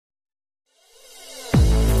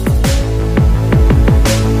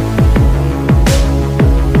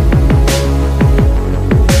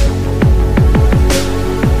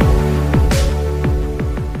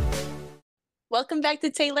Welcome back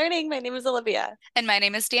to Tay Learning. My name is Olivia. And my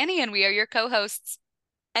name is Danny, and we are your co-hosts.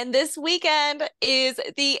 And this weekend is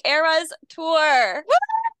the Eras Tour.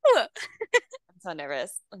 Woo! I'm so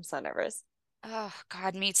nervous. I'm so nervous. Oh,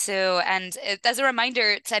 God, me too. And as a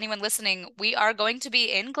reminder to anyone listening, we are going to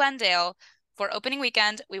be in Glendale for opening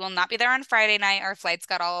weekend. We will not be there on Friday night. Our flights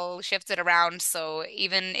got all shifted around. So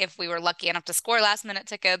even if we were lucky enough to score last minute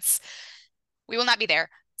tickets, we will not be there.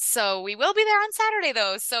 So we will be there on Saturday,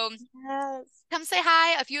 though. So Yes. come say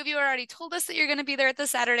hi. A few of you already told us that you're going to be there at the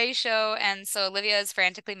Saturday show. And so Olivia is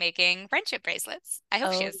frantically making friendship bracelets. I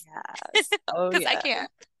hope she Oh, is, yes. Oh, because I yes. can't.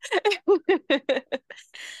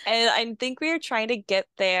 And I think we are trying to get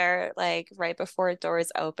there like right before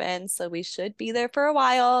doors open. So we should be there for a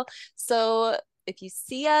while. So if you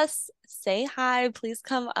see us, say hi. Please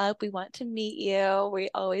come up. We want to meet you. We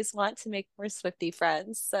always want to make more Swiftie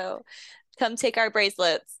friends. So come take our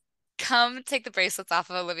bracelets. Come take the bracelets off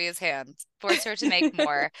of Olivia's hands. Force her to make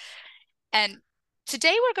more. And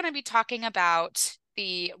today we're going to be talking about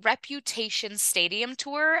the Reputation Stadium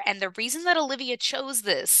Tour. And the reason that Olivia chose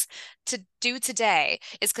this to do today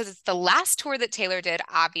is because it's the last tour that Taylor did,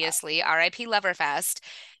 obviously, RIP Loverfest.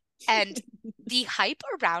 And the hype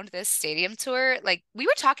around this stadium tour, like we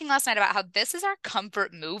were talking last night about how this is our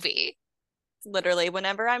comfort movie. Literally,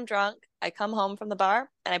 whenever I'm drunk, I come home from the bar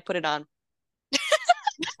and I put it on.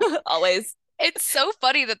 Always. It's so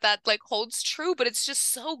funny that that like holds true, but it's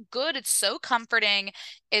just so good. It's so comforting.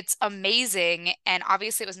 It's amazing. And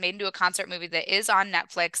obviously it was made into a concert movie that is on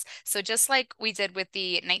Netflix. So just like we did with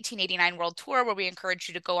the 1989 World Tour, where we encourage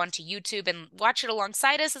you to go onto YouTube and watch it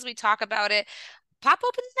alongside us as we talk about it, pop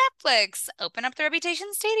open Netflix, open up the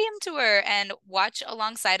Reputation Stadium tour and watch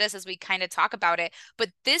alongside us as we kind of talk about it. But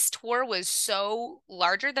this tour was so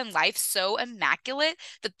larger than life, so immaculate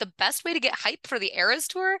that the best way to get hype for the Eras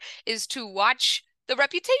tour is to watch the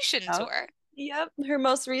Reputation Oh, tour. yep. Her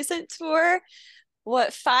most recent tour,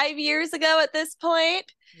 what, 5 years ago at this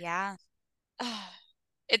point? Yeah. Oh,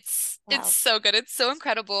 It's wow. so good. It's so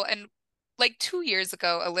incredible. And like 2 years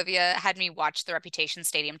ago, Olivia had me watch the Reputation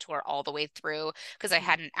Stadium tour all the way through because I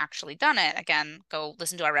hadn't actually done it. Again, go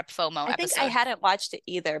listen to our Rep FOMO I think I episode. hadn't watched it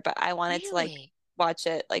either, but I wanted to like Really? watch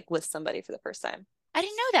it like with somebody for the first time. I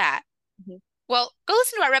didn't know that. Mhm. Well, go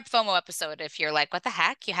listen to our Rep FOMO episode if you're like, what the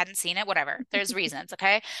heck? You hadn't seen it? Whatever. There's reasons,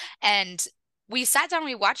 okay? And we sat down,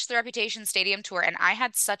 we watched the Reputation Stadium tour, and I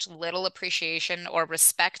had such little appreciation or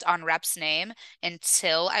respect on Rep's name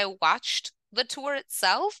until I watched the tour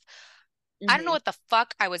itself. I don't know Mhm. what the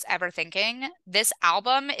fuck I was ever thinking. This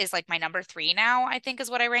album is like my number three now, I think is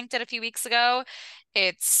what I ranked it a few weeks ago.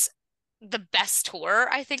 It's the best tour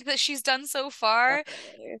I think that she's done so far.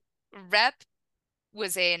 Definitely. Rep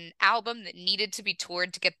was an album that needed to be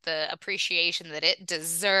toured to get the appreciation that it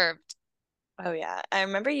deserved. Oh yeah. I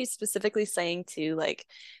remember you specifically saying too, like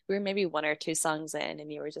we were maybe one or two songs in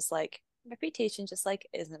and you were just like, Reputation just like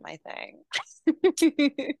isn't my thing.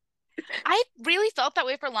 I really felt that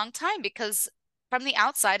way for a long time because from the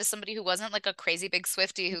outside, as somebody who wasn't like a crazy big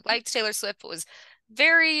Swiftie who liked Taylor Swift, but was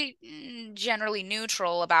very generally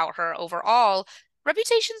neutral about her overall,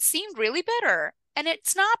 Reputation seemed really bitter. And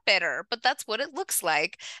it's not bitter, but that's what it looks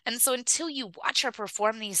like. And so until you watch her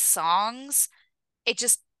perform these songs, it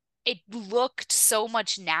just it looked so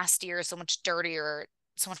much nastier, so much dirtier,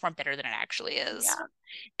 so much more bitter than it actually is. Yeah.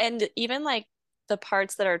 And even like the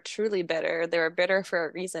parts that are truly bitter, they were bitter for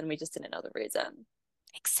a reason. We just didn't know the reason.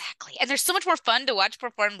 Exactly. And they're so much more fun to watch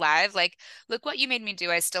perform live. Like, look what you made me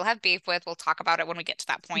do. I still have beef with. We'll talk about it when we get to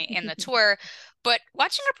that point in the tour. But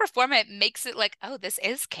watching her perform it makes it like, oh, this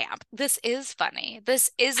is camp. This is funny.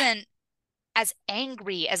 This isn't as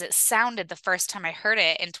angry as it sounded the first time I heard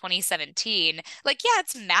it in 2017. Like, yeah,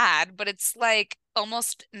 it's mad, but it's like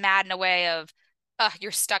almost mad in a way of,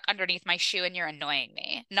 you're stuck underneath my shoe and you're annoying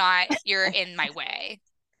me, not you're in my way,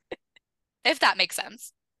 if that makes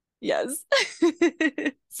sense. Yes.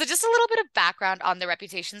 So just a little bit of background on the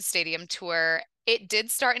Reputation Stadium tour. It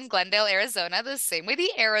did start in Glendale, Arizona, the same way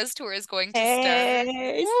the Eras tour is going to start.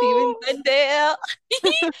 Hey, Stephen Woo! Glendale.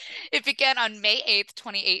 It began on May 8th,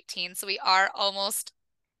 2018, so we are almost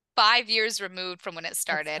 5 years removed from when it That's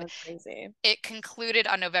started. so crazy. It concluded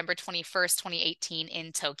on November 21st, 2018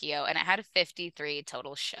 in Tokyo, and it had 53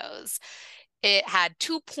 total shows. It had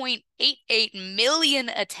 2.88 million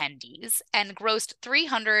attendees and grossed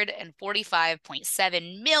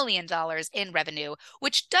 $345.7 million in revenue,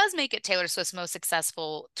 which does make it Taylor Swift's most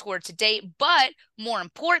successful tour to date. But more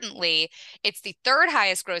importantly, it's the third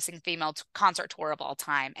highest grossing female concert tour of all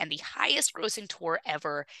time and the highest grossing tour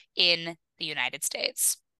ever in the United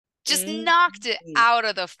States. Just Mm. knocked it out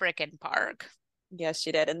of the frickin' park. Yes,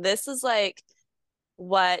 she did. And this is like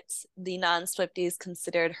what the non-Swifties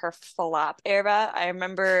considered her flop era. I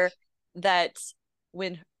remember that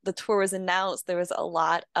when the tour was announced, there was a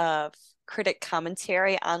lot of critic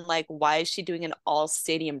commentary on like, why is she doing an all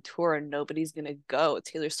stadium tour and nobody's gonna go?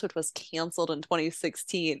 Taylor Swift was canceled in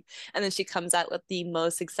 2016, and then she comes out with the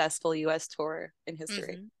most successful US tour in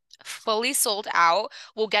history. Mm-hmm. Fully sold out.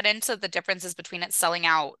 We'll get into the differences between it selling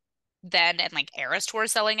out then and like Eras Tour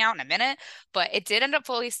selling out in a minute, but it did end up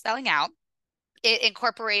fully selling out. It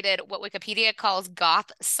incorporated what Wikipedia calls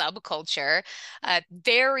goth subculture,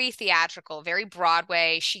 very theatrical, very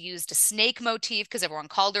Broadway. She used a snake motif because everyone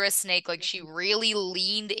called her a snake. Like she really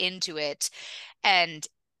leaned into it. And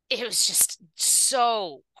it was just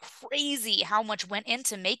so crazy how much went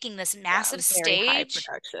into making this Yeah, massive very high stage.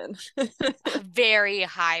 production. Very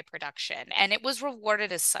high production, and it was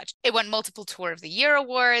rewarded as such. It won multiple Tour of the Year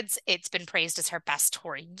awards. It's been praised as her best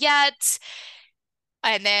tour yet.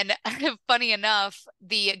 And then, funny enough,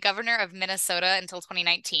 the governor of Minnesota until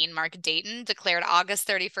 2019, Mark Dayton, declared August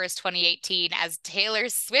 31st, 2018 as Taylor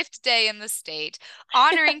Swift Day in the state,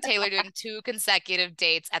 honoring Taylor doing two consecutive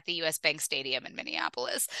dates at the US Bank Stadium in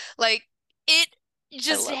Minneapolis. Like, it I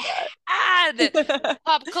just love had that.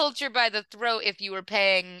 pop culture by the throat if you were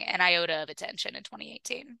paying an iota of attention in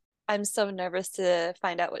 2018. I'm so nervous to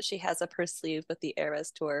find out what she has up her sleeve with the Eras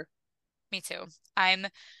tour. Me too. I'm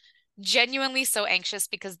genuinely so anxious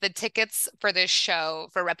because the tickets for this show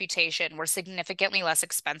for Reputation were significantly less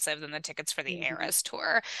expensive than the tickets for the Mhm. Eras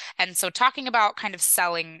tour. And so talking about kind of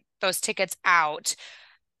selling those tickets out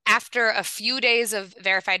after a few days of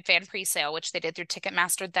verified fan presale, which they did through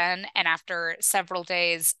Ticketmaster then, and after several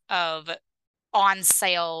days of on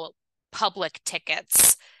sale public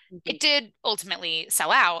tickets, Mhm. it did ultimately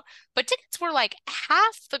sell out, but tickets were like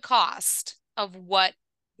half the cost of what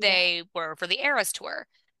Yeah. they were for the Eras tour.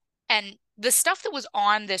 And the stuff that was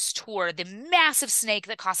on this tour, the massive snake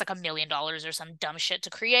that cost like $1 million or some dumb shit to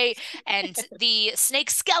create, and the snake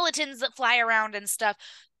skeletons that fly around and stuff,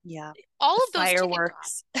 Yeah. all The of those ticket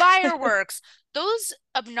costs, fireworks. fireworks, those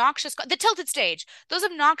the tilted stage, those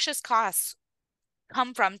obnoxious costs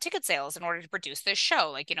come from ticket sales in order to produce this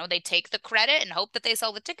show. Like, they take the credit and hope that they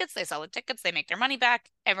sell the tickets. They sell the tickets, they make their money back.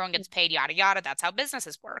 Everyone gets paid, yada, yada. That's how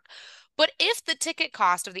businesses work. But if the ticket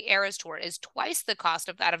cost of the Eras Tour is twice the cost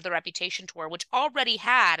of that of the Reputation Tour, which already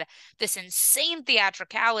had this insane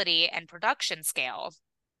theatricality and production scale,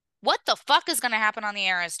 what the fuck is going to happen on the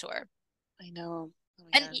Eras Tour? I know. Oh my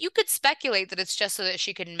And God. you could speculate that it's just so that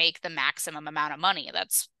she can make the maximum amount of money.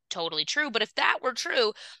 That's totally true. But if that were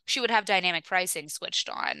true, she would have dynamic pricing switched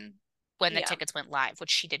on when the Yeah. tickets went live, which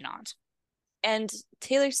she did not. And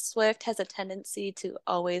Taylor Swift has a tendency to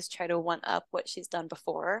always try to one up what she's done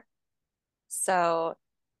before. So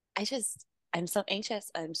I'm so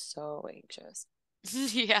anxious. I'm so anxious.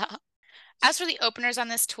 Yeah. As for the openers on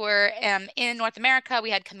this tour, in North America, we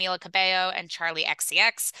had Camila Cabello and Charlie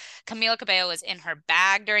XCX. Camila Cabello was in her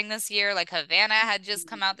bag during this year. Like Havana had just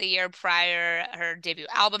come out the year prior. Her debut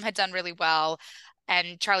album had done really well.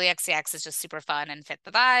 And Charlie XCX is just super fun and fit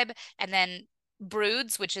the vibe. And then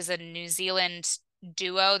Broods, which is a New Zealand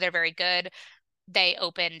duo, they're very good. They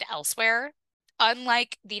opened elsewhere.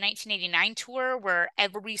 Unlike the 1989 tour, where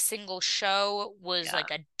every single show was Yeah. like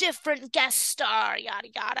a different guest star, yada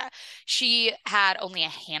yada, she had only a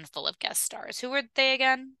handful of guest stars. Who were they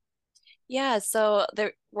again? Yeah, so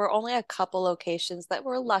there were only a couple locations that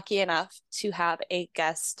were lucky enough to have a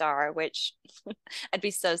guest star, which I'd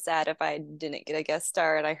be so sad if I didn't get a guest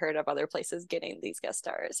star and I heard of other places getting these guest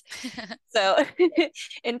stars. So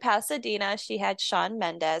in Pasadena, she had Shawn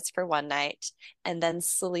Mendes for one night, and then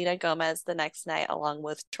Selena Gomez the next night, along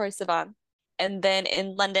with Troye Sivan. And then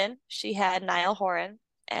in London, she had Niall Horan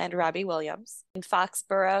and Robbie Williams. In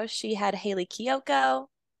Foxborough, she had Haley Kiyoko.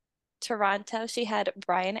 Toronto, she had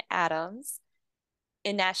Bryan Adams.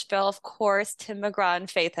 In Nashville, of course, Tim McGraw and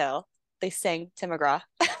Faith Hill. They sang Tim McGraw.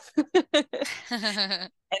 And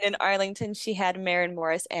in Arlington, she had Maren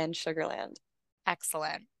Morris and Sugarland.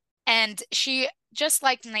 Excellent. And she, just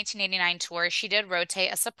like the 1989 tour, she did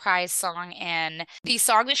rotate a surprise song in. The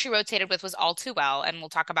song that she rotated with was All Too Well, and we'll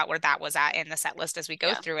talk about where that was at in the set list as we go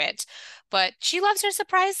Yeah, through it. But she loves her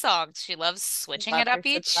surprise songs. She loves switching love it her up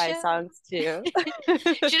each surprise show. songs too.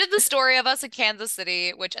 She did the story of us in Kansas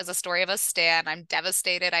City, which as a story of us stan, I'm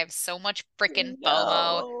devastated. I have so much freaking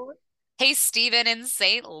FOMO. No. Hey, Steven in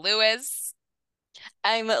St. Louis.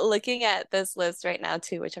 I'm looking at this list right now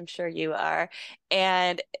too, which I'm sure you are.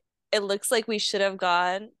 And it looks like we should have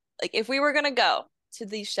gone, like, if we were going to go to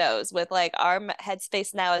these shows with like our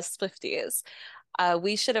headspace now as Swifties,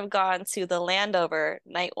 we should have gone to the Landover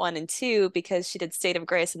night 1 and 2 because she did State of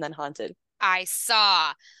Grace and then Haunted. I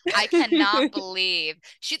saw. I cannot believe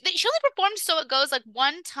she only performed So It Goes like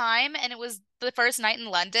one time, and it was the first night in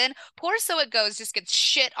London. Poor So It Goes just gets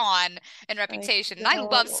shit on in I Reputation, and I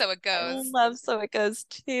love know. So It I Goes. love So It Goes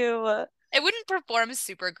too. It wouldn't perform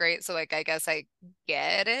super great, so like I guess I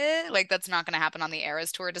get it. Like that's not going to happen on the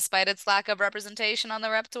Eras tour, despite its lack of representation on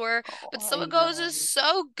the Rep tour. But Oh, So I It Goes is know.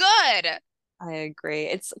 so good. I agree.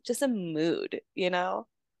 It's just a mood, you know?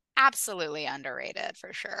 Absolutely underrated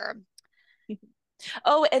for sure.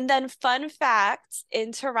 Oh, and then fun fact,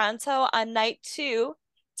 in Toronto on night two,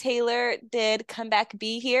 Taylor did Come Back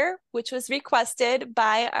Be Here, which was requested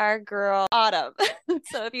by our girl Autumn.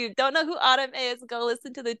 So if you don't know who Autumn is, go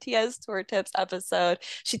listen to the TS Tour Tips episode.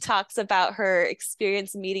 She talks about her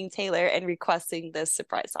experience meeting Taylor and requesting this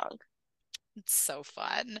surprise song. It's so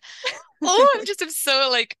fun. Oh, I'm so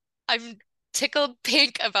like I'm tickled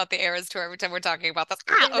pink about the Eras tour every time we're talking about this.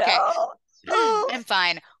 I Okay. know. Oh. I'm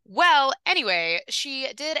fine. Well, anyway, she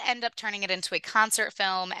did end up turning it into a concert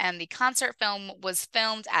film, and the concert film was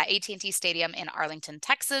filmed at AT&T Stadium in Arlington,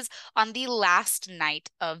 Texas, on the last night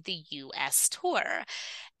of the US tour.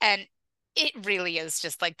 And it really is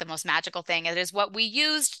just like the most magical thing. It is what we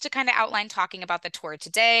used to kind of outline talking about the tour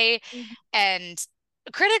today. And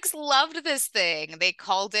critics loved this thing. They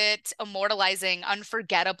called it immortalizing,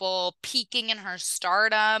 unforgettable, peaking in her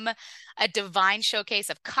stardom, a divine showcase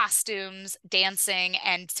of costumes, dancing,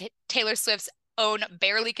 and Taylor Swift's own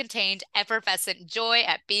barely contained effervescent joy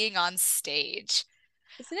at being on stage.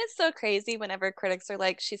 Isn't it so crazy whenever critics are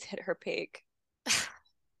like, she's hit her peak?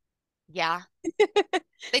 Yeah,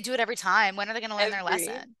 they do it every time. When are they going to learn their Every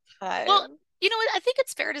lesson? Well, time. you know what? I think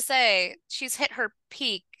it's fair to say she's hit her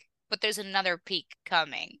peak, but there's another peak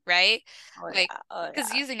coming, right? Oh Like, yeah. Oh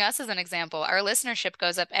because yeah. using us as an example, our listenership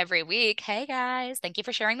goes up every week. Hey guys, thank you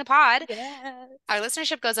for sharing the pod. Our Yes.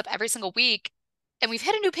 listenership goes up every single week, and we've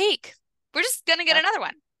hit a new peak. We're just gonna get Yep, another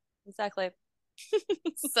one. exactly.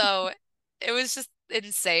 So it was just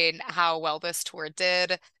insane how well this tour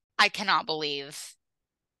did. I cannot believe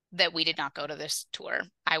that we did not go to this tour.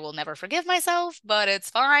 I will never forgive myself, but it's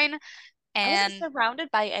fine. I wasn't And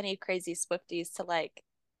surrounded by any crazy Swifties to like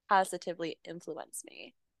positively influence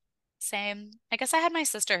me. same. I guess I had my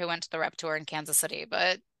sister who went to the rep tour in Kansas City,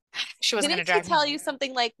 but she wasn't going Didn't to she drag me. tell you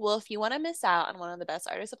something like, well, if you want to miss out on one of the best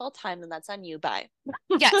artists of all time, then that's on you. Bye.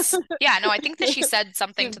 Yes. Yeah, no, I think that she said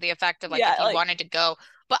something to the effect of like Yeah, if you like wanted to go,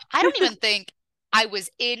 but I don't even think I was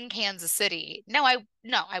in Kansas City. No, I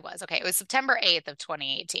was. Okay, it was September 8th of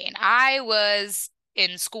 2018. I was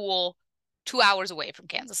in school 2 hours away from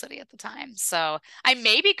Kansas City at the time. So I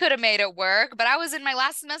maybe could have made it work, but I was in my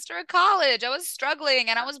last semester of college. I was struggling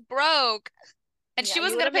and I was broke. And yeah, she you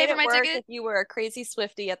wasn't would going have to pay made for it my work ticket. if you were a crazy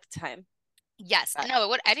Swiftie at the time. Yes. But No, it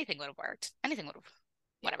would anything would have worked. Anything would have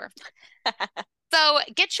yeah. whatever. So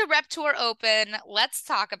get your rep tour open. Let's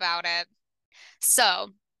talk about it.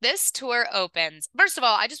 So this tour opens. First of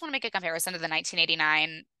all, I just want to make a comparison to the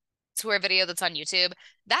 1989 tour video that's on YouTube.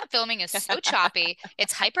 That filming is so choppy.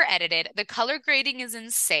 It's hyper edited. The color grading is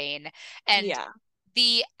insane. And Yeah.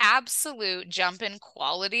 the absolute jump in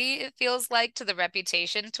quality, it feels like, to the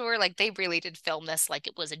Reputation tour. Like they really did film this like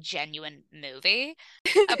it was a genuine movie.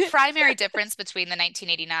 A primary difference between the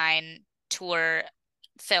 1989 tour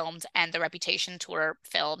filmed and the Reputation tour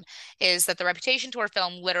film is that the Reputation tour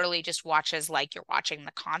film literally just watches like you're watching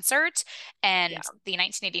the concert, Yeah. and the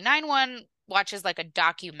 1989 one watches like a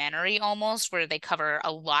documentary almost where they cover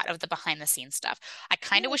a lot of the behind the scenes stuff. I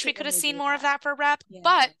I kind of like wish we it could when have they seen do more of that. that for Rep, Yeah.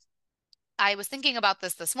 but I was thinking about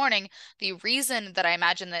this morning. The reason that I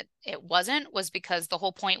imagine that it wasn't was because the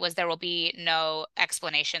whole point was there will be no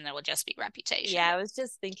explanation. There will just be Yeah, Reputation. I was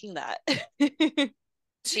just thinking that.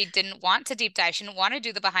 She didn't want to deep dive. She didn't want to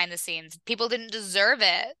do the behind the scenes. People didn't deserve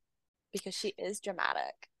it. Because she is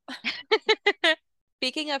dramatic.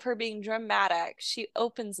 Speaking of her being dramatic, she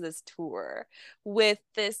opens this tour with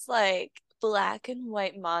this like black and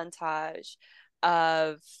white montage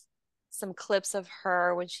of some clips of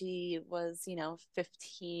her when she was,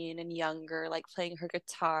 15 and younger, like playing her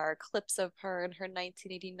guitar, clips of her in her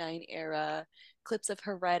 1989 era, clips of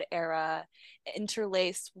her red era,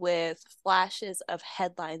 interlaced with flashes of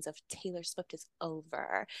headlines of Taylor Swift is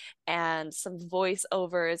over and some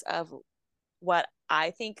voiceovers of what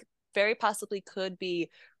I think very possibly could be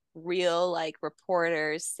real like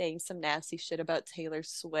reporters saying some nasty shit about Taylor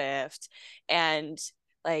Swift, and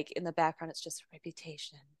like in the background it's just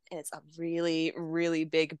Reputation, and it's a really really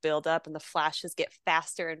big build up and the flashes get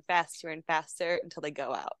faster and faster and faster until they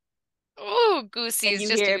go out, Oh, and Goosey's you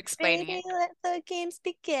just you hear explaining baby it. let the games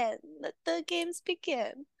begin, let the games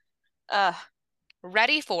begin. uh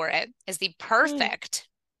Ready for It is the mm, perfect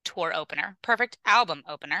tour opener, perfect album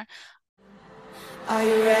opener. Are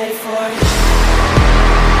you ready for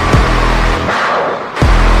it?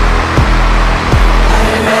 Are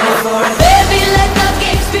you ready for it? Baby, let the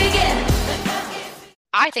games begin.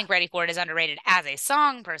 I think Ready for It is underrated as a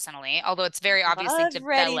song, personally, although it's very obviously Love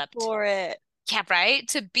Ready developed. for It. Yeah, right?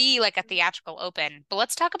 To be like a theatrical open. But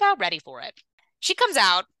let's talk about Ready for It. She comes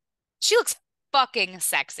out. She looks fucking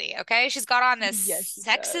sexy, okay? She's got on this Yes, she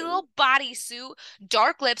sexy does. little bodysuit,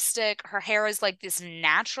 dark lipstick. Her hair is like this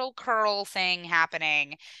natural curl thing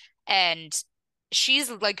happening. And she's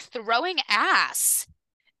like throwing ass.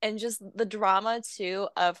 And just the drama too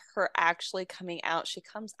of her actually coming out. She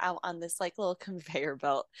comes out on this like little conveyor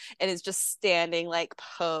belt and is just standing like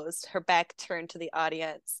posed, her back turned to the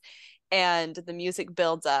audience. And the music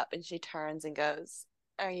builds up and she turns and goes,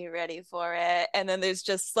 "Are you ready for it?" And then there's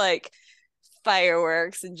just like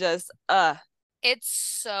fireworks and just It's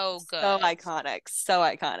so so good. iconic. So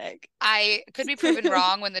iconic. I could be proven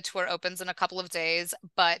wrong when the tour opens in a couple of days,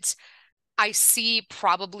 but I see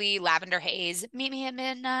probably Lavender Haze, Meet Me at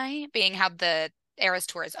Midnight, being how the Eras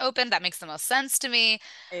tour is open. That makes the most sense to me.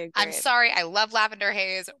 I I'm agree. sorry, I love Lavender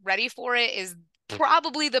Haze. Ready for It is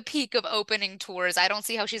probably the peak of opening tours. I don't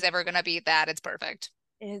see how she's ever gonna beat that. It's perfect.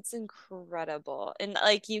 It's incredible. And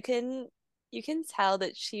like you can tell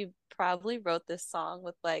that she probably wrote this song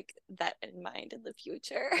with like that in mind in the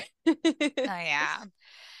future. Oh yeah.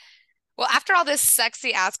 Well, after all this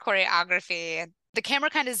sexy ass choreography, the camera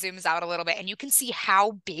kind of zooms out a little bit and you can see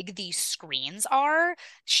how big these screens are.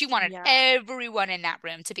 She wanted Yeah. everyone in that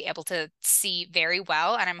room to be able to see very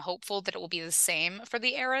well. And I'm hopeful that it will be the same for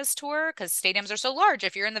the Eras tour because stadiums are so large.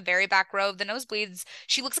 If you're in the very back row of the nosebleeds,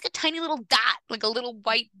 she looks like a tiny little dot, like a little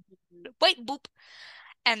white boop.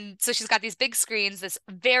 And so she's got these big screens, this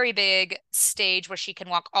very big stage where she can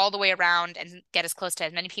walk all the way around and get as close to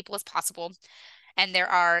as many people as possible. And there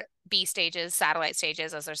are B stages, satellite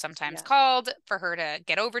stages, as they're sometimes Yeah. called, for her to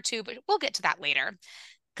get over to, but we'll get to that later.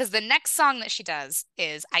 Because the next song that she does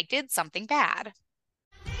is I Did Something Bad.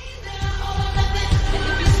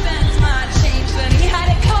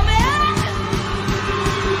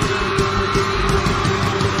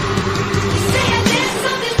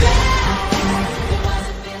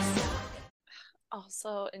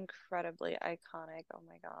 Also incredibly iconic. Oh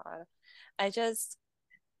my God. I just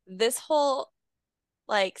this whole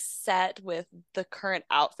like set with the current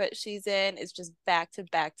outfit she's in is just back to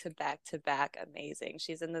back to back to back amazing.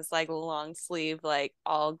 She's in this like long sleeve, like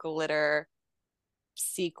all glitter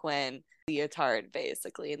sequin leotard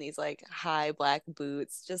basically, and these like high black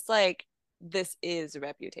boots. Just like this is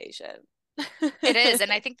Reputation. It is.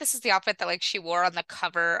 And I think this is the outfit that like she wore on the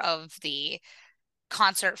cover of the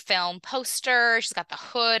concert film poster. She's got the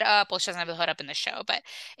hood up. Well, she doesn't have the hood up in the show, but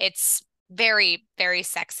it's very, very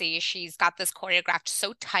sexy. She's got this choreographed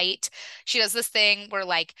so tight. She does this thing where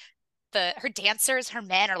like her dancers, her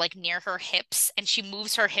men are like near her hips and she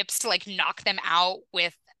moves her hips to like knock them out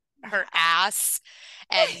with her ass.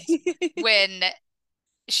 And when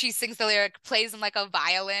she sings the lyric, plays in like a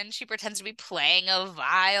violin, she pretends to be playing a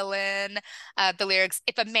violin. The lyrics,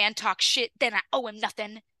 if a man talks shit, then I owe him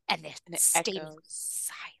nothing. And the And it stadium echoes.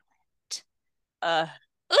 silent. uh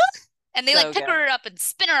Ugh! And they like so pick good. her up and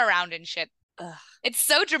spin her around and shit. Ugh, It's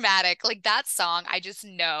so dramatic. Like that song, I just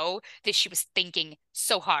know that she was thinking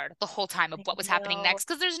so hard the whole time of I what was happening know. next.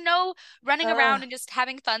 Because there's no running Ugh. around and just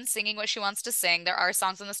having fun singing what she wants to sing. There are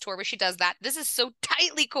songs on this tour where she does that. This is so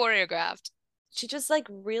tightly choreographed. She just like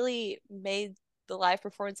really made the live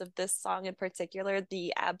performance of this song in particular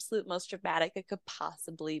the absolute most dramatic it could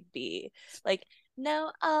possibly be. Like,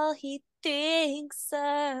 now all he thinks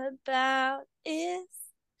about is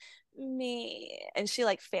me. And she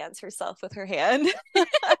like fans herself with her hand.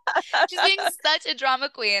 She's being such a drama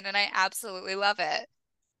queen, and I absolutely love it.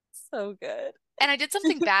 So good. And I Did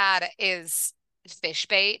Something Bad is fish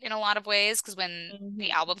bait in a lot of ways because when the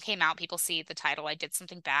Mhm. album came out, people see the title, I Did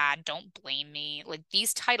Something Bad, Don't Blame Me. Like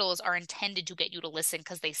these titles are intended to get you to listen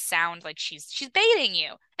because they sound like she's baiting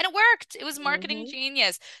you. And it worked. It was marketing Mhm.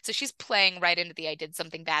 genius. So she's playing right into the I Did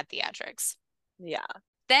Something Bad theatrics. Yeah.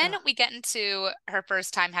 Then Ugh. we get into her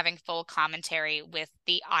first time having full commentary with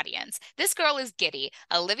the audience. This girl is giddy.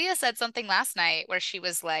 Olivia said something last night where she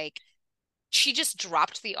was like, she just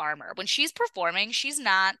dropped the armor. When she's performing, she's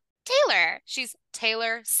not Taylor. She's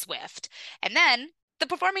Taylor Swift. And then the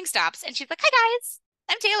performing stops and she's like, "Hi guys,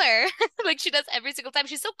 I'm Taylor." Like she does every single time.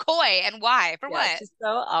 She's so coy. And why? For Yeah, what? she's so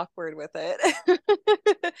awkward with it.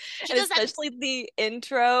 She And does that. especially the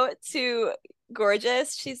intro to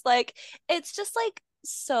Gorgeous, she's like, it's just like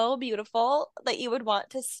so beautiful that you would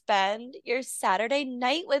want to spend your Saturday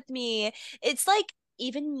night with me. It's like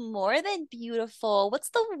even more than beautiful. What's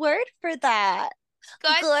the word for that?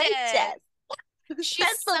 Gorgeous. Gorgeous.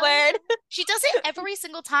 That's the word. She does it every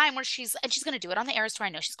single time where she's going to do it on the Eras Tour. I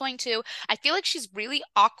know she's going to. I feel like she's really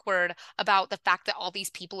awkward about the fact that all these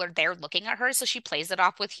people are there looking at her. So she plays it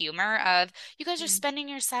off with humor of, you guys are spending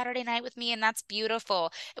your Saturday night with me and that's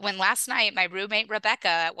beautiful. When last night my roommate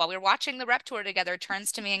Rebecca, while we were watching the Rep Tour together,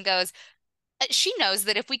 turns to me and goes, she knows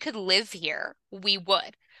that if we could live here, we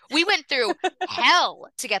would. We went through hell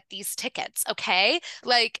to get these tickets, okay?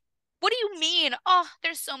 Like, what do you mean? Oh,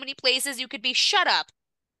 there's so many places you could be. Shut up.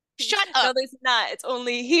 Shut No, up. there's not. It's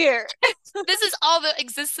only here. This is all that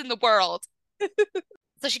exists in the world.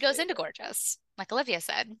 So she goes into Gorgeous, like Olivia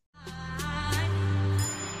said.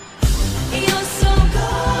 You're so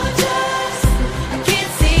gorgeous. I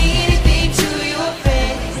can't say anything to your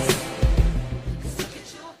face.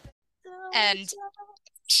 And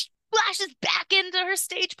she flashes back into her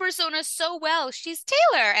stage persona so well. She's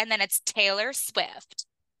Taylor, and then it's Taylor Swift.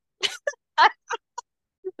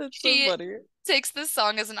 That's She so funny. takes this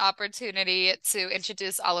song as an opportunity to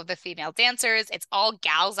introduce all of the female dancers. It's all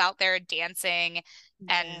gals out there dancing,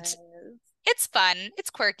 and Yes. it's fun. It's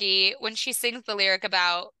quirky. When she sings the lyric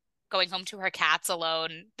about going home to her cats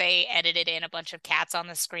alone, they edited in a bunch of cats on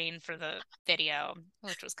the screen for the video,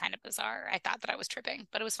 which was kind of bizarre. I thought that I was tripping,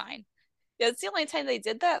 but it was fine. Yeah, it's the only time they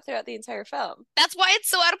did that throughout the entire film. That's why it's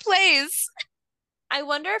so out of place. I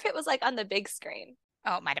wonder if it was like on the big screen.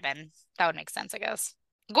 Oh, it might have been. That would make sense, I guess.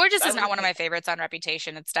 Gorgeous I is not wouldn't one of my think- favorites on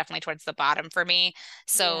Reputation. It's definitely towards the bottom for me.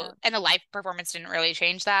 So, Yeah. and the live performance didn't really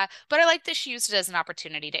change that. But I like that she used it as an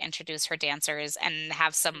opportunity to introduce her dancers and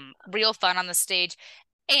have some real fun on the stage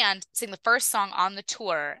and sing the first song on the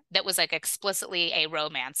tour that was like explicitly a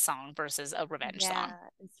romance song versus a revenge song.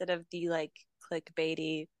 Instead of the like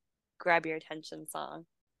clickbaity grab your attention song.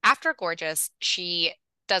 After Gorgeous, she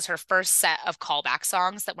does her first set of callback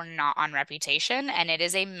songs that were not on Reputation, and it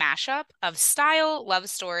is a mashup of Style, Love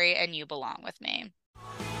Story, and You Belong With Me.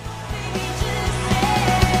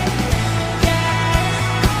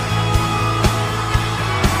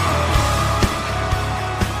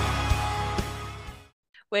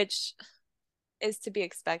 Which is to be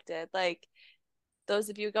expected. Like those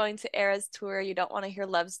of you going to Eras Tour, you don't want to hear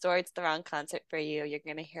Love Story. It's the wrong concert for you. You're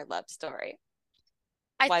gonna hear Love Story.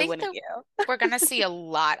 I Why think wouldn't that you? we're going to see a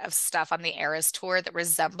lot of stuff on the Eras Tour that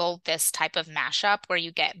resemble this type of mashup where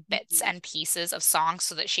you get bits and pieces of songs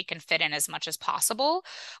so that she can fit in as much as possible,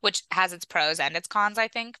 which has its pros and its cons, I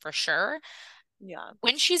think, for sure. Yeah.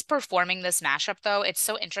 When she's performing this mashup, though, it's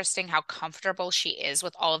so interesting how comfortable she is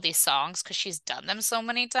with all of these songs because she's done them so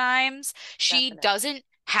many times. She Definitely. doesn't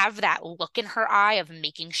have that look in her eye of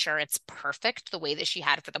making sure it's perfect the way that she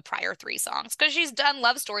had for the prior three songs because she's done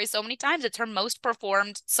Love Story so many times. It's her most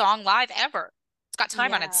performed song live ever. It's got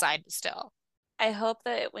time on its Yeah. side still. I hope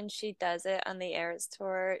that when she does it on the Eras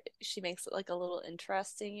Tour, she makes it like a little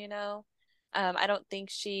interesting, you know? I don't think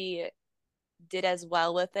she did as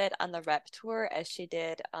well with it on the Rep Tour as she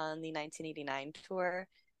did on the 1989 tour.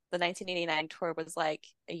 The 1989 tour was like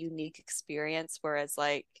a unique experience, whereas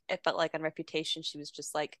like it felt like on Reputation, she was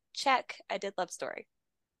just like, check, I did Love Story.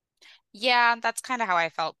 Yeah, that's kind of how I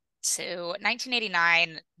felt too.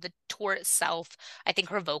 1989, the tour itself, I think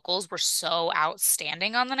her vocals were so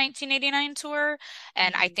outstanding on the 1989 tour.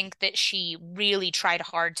 And I think that she really tried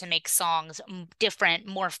hard to make songs different,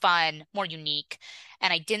 more fun, more unique.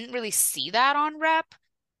 And I didn't really see that on Rep.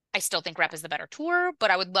 I still think Rep is the better tour,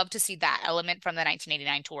 but I would love to see that element from the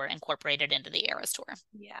 1989 tour incorporated into the Eras tour.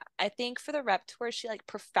 Yeah, I think for the Rep Tour, she like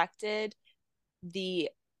perfected the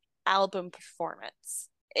album performance.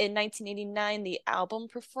 In 1989, the album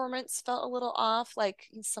performance felt a little off. Like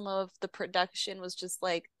some of the production was just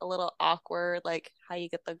like a little awkward, like How You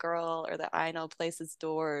Get the Girl or the I Know Places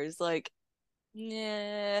Doors. Like,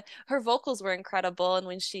 yeah, her vocals were incredible. And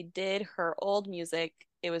when she did her old music,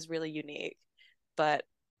 it was really unique. But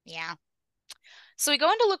Yeah. So we go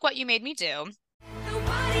into Look What You Made Me Do.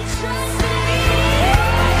 Nobody trusts me.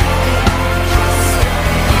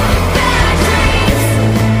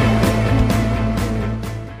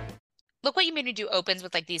 Look What You Made Me Do opens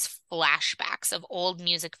with like these flashbacks of old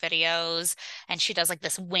music videos, and she does like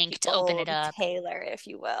this wink to open it old up. Taylor, if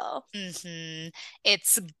you will.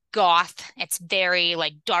 It's goth. It's very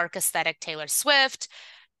like dark aesthetic Taylor Swift.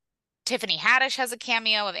 Tiffany Haddish has a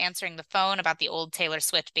cameo of answering the phone about the old Taylor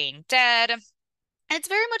Swift being dead. And it's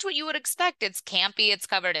very much what you would expect. It's campy, it's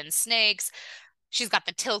covered in snakes. She's got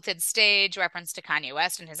the tilted stage, reference to Kanye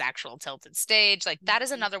West and his actual tilted stage. Like that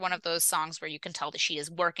is another one of those songs where you can tell that she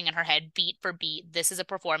is working in her head beat for beat. This is a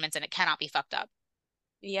performance and it cannot be fucked up.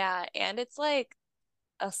 Yeah, and it's like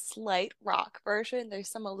a slight rock version. There's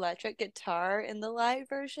some electric guitar in the live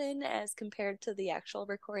version as compared to the actual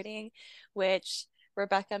recording, which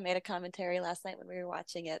Rebecca made a commentary last night when we were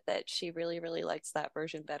watching it that she really, really likes that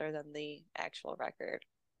version better than the actual record.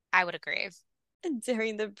 I would agree. And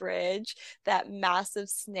during the bridge, that massive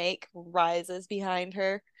snake rises behind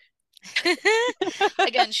her.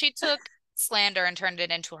 Again, she took slander and turned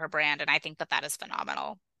it into her brand, and I think that that is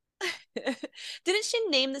phenomenal. Didn't she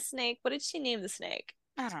name the snake? What did she name the snake?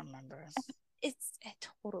 I don't remember. It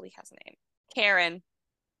totally has a name. Karen.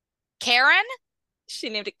 Karen? She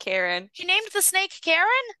named it Karen. She named the snake Karen?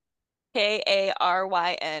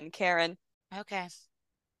 Karyn. Karen. Okay.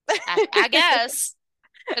 I guess.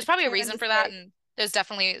 There's probably a Karen reason the for that, snake. and there's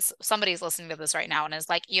definitely somebody's listening to this right now and is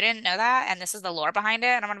like, you didn't know that, and this is the lore behind it,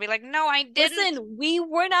 and I'm gonna be like, no, I didn't. Listen, we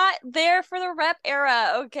were not there for the rep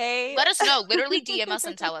era, okay? Let us know. Literally DM us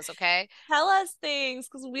and tell us, okay? Tell us things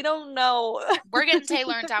because we don't know. We're getting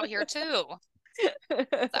Taylor'd out here too.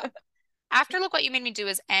 So, after Look What You Made Me Do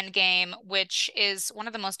is Endgame, which is one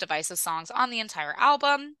of the most divisive songs on the entire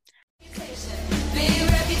album. Big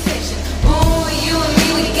reputation. Ooh, you and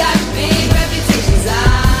me, we got big reputations.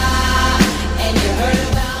 And you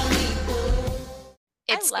heard about me. Ooh.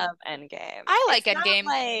 It's I love Endgame. I like It's not, Endgame.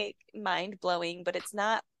 like mind blowing, but it's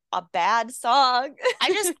not a bad song.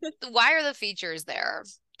 Why are the features there?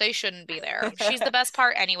 They shouldn't be there. She's the best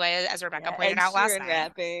part anyway, as Rebecca pointed Ed out last Sheeran night.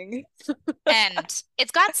 rapping. And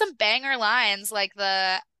it's got some banger lines like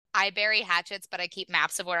the I bury hatchets, but I keep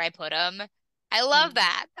maps of where I put them. I love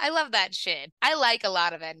that. I love that shit. I like a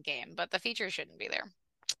lot of Endgame, but the features shouldn't be there.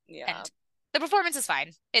 Yeah. And the performance is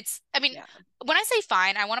fine. I mean, Yeah. when I say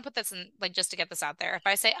fine, I want to put this in, like, just to get this out there. If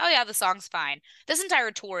I say, oh yeah, the song's fine, this entire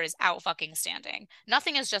tour is out fucking standing.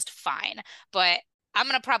 Nothing is just fine, but I'm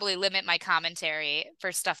gonna probably limit my commentary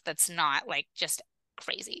for stuff that's not like just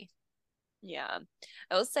crazy. Yeah.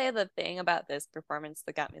 I will say the thing about this performance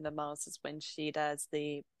that got me the most is when she does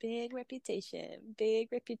the big reputation.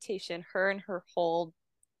 Her and her whole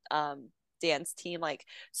dance team like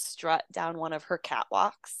strut down one of her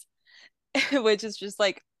catwalks, which is just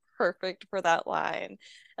like perfect for that line.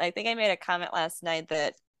 And I think I made a comment last night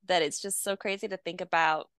that it's just so crazy to think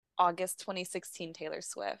about August 2016 Taylor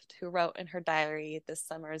Swift, who wrote in her diary, "This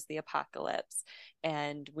summer is the apocalypse."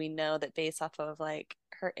 And we know that based off of like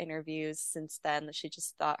her interviews since then, that she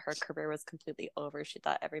just thought her career was completely over. She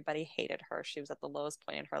thought everybody hated her. She was at the lowest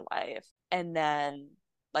point in her life. And then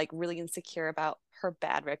like really insecure about her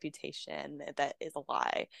bad reputation that is a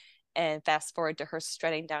lie. And fast forward to her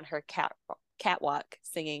strutting down her catwalk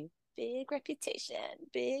singing big reputation,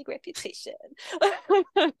 big reputation.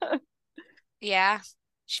 Yeah.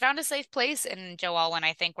 She found a safe place in Joe Alwyn,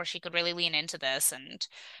 I think, where she could really lean into this and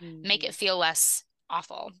make it feel less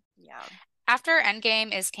awful. Yeah. After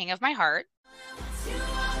Endgame is King of My Heart. You are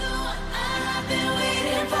the one I've been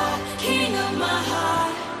waiting for. King of my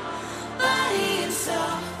heart, body and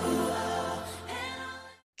soul. Ooh,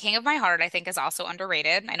 King of My Heart, I think, is also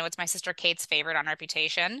underrated. I know it's my sister Kate's favorite on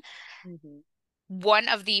Reputation. One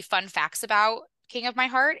of the fun facts about King of My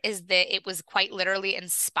Heart is that it was quite literally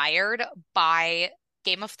inspired by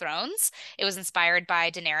Game of Thrones. It was inspired by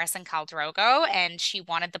Daenerys and Khal Drogo, and she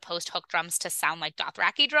wanted the post-hook drums to sound like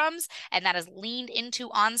Dothraki drums, and that is leaned into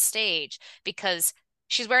on stage because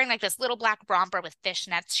she's wearing like this little black romper with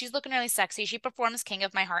fishnets. She's looking really sexy. She performs King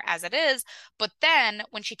of My Heart as it is, but then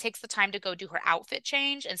when she takes the time to go do her outfit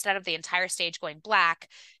change, instead of the entire stage going black,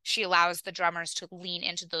 she allows the drummers to lean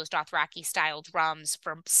into those Dothraki style drums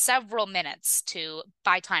for several minutes to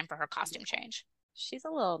buy time for her costume change. She's a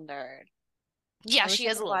little nerd. Yeah, I wish she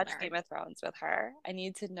I is a could little watch nerd. Game of Thrones with her. I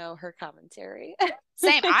need to know her commentary.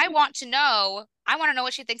 Same. I want to know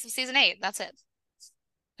what she thinks of season 8. That's it.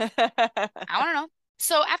 I want to know.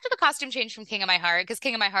 So after the costume change from King of My Heart, because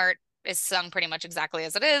King of My Heart is sung pretty much exactly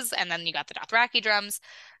as it is, and then you got the Dothraki drums,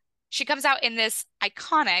 she comes out in this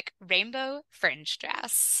iconic rainbow fringe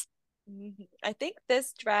dress. I think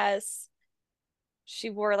this dress, she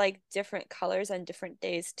wore like different colors on different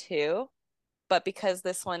days too. But because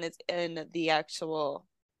this one is in the actual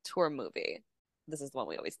tour movie, this is the one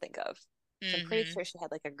we always think of. So I'm pretty sure she had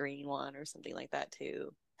like a green one or something like that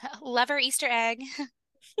too. Lover Easter egg.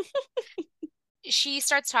 She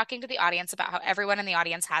starts talking to the audience about how everyone in the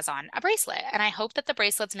audience has on a bracelet, and I hope that the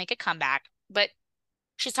bracelets make a comeback. But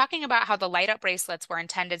she's talking about how the light up bracelets were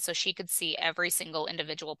intended so she could see every single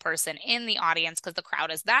individual person in the audience because the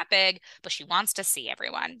crowd is that big, but she wants to see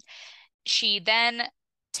everyone. She then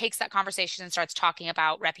takes that conversation and starts talking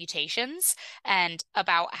about reputations and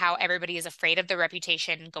about how everybody is afraid of their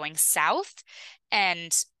reputation going south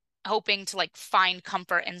and hoping to like find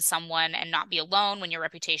comfort in someone and not be alone when your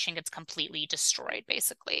reputation gets completely destroyed,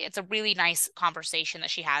 basically. It's a really nice conversation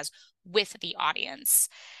that she has with the audience.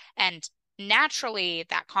 And naturally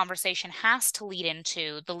that conversation has to lead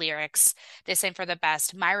into the lyrics. This ain't for the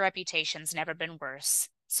best. My reputation's never been worse.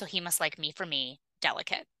 So he must like me for me,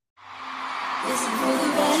 delicate. Listen for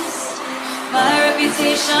the best. My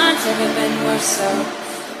reputation's never been worse, so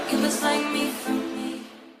you must like me for me.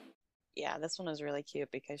 Yeah, this one was really cute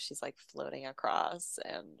because she's like floating across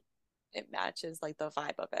and it matches like the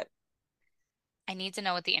vibe of it. I need to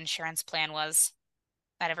know what the insurance plan was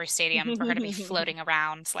at every stadium for her to be floating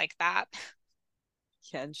around like that.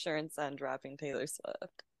 Yeah, insurance on dropping Taylor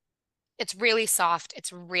Swift. It's really soft.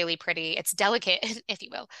 It's really pretty. It's delicate, if you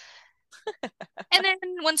will. And then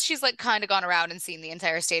once she's like kind of gone around and seen the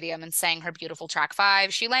entire stadium and sang her beautiful track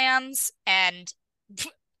 5, she lands and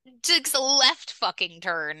takes a left fucking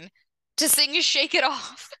turn to sing Shake It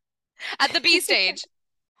Off at the B stage.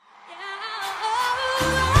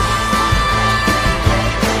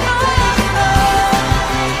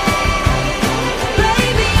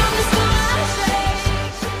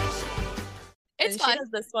 It's And fun. she does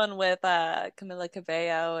this one with Camila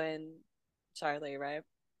Cabello and Charlie, right?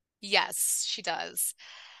 Yes, she does.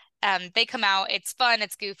 They come out. It's fun.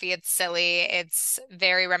 It's goofy. It's silly. It's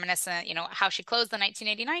very reminiscent. You know, how she closed the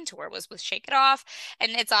 1989 tour was with Shake It Off.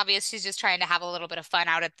 And it's obvious she's just trying to have a little bit of fun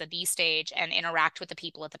out at the B stage and interact with the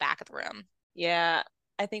people at the back of the room. Yeah,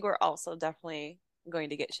 I think we're also definitely going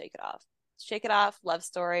to get Shake It Off. Shake It Off, Love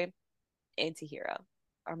Story, Antihero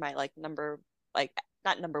are my like number, like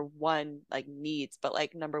not number one like needs, but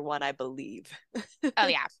like number one I believe. Oh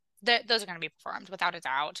yeah, those are going to be performed without a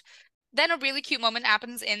doubt. Then a really cute moment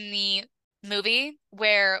happens in the movie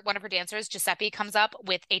where one of her dancers, Giuseppe, comes up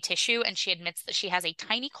with a tissue and she admits that she has a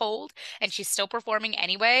tiny cold and she's still performing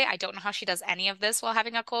anyway. I don't know how she does any of this while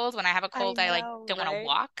having a cold. When I have a I cold, I like know, don't want to right?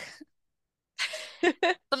 walk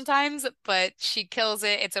sometimes, but she kills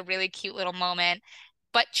it. It's a really cute little moment.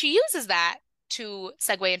 But she uses that to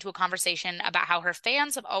segue into a conversation about how her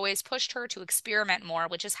fans have always pushed her to experiment more,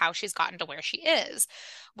 which is how she's gotten to where she is.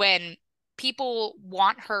 When people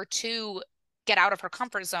want her to get out of her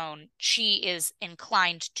comfort zone, she is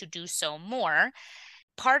inclined to do so more.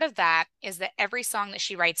 Part of that is that every song that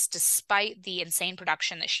she writes, despite the insane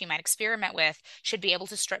production that she might experiment with, should be able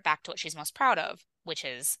to strip back to what she's most proud of, which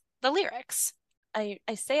is the lyrics. I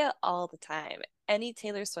say it all the time. Any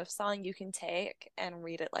Taylor Swift song you can take and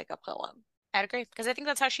read it like a poem. I'd agree, because I think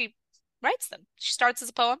that's how she writes them. She starts as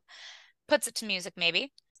a poem, puts it to music,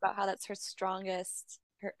 maybe. It's about how that's her strongest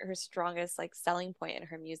like selling point in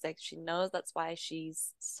her music. She knows that's why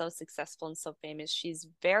she's so successful and so famous. She's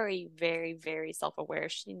very, very, very self-aware.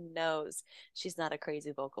 She knows she's not a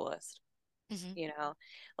crazy vocalist, Mhm. you know,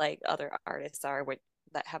 like other artists are with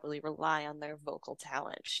that heavily rely on their vocal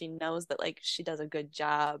talent. She knows that like she does a good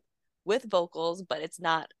job with vocals, but it's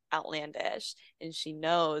not outlandish. And she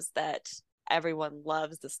knows that everyone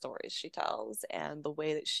loves the stories she tells and the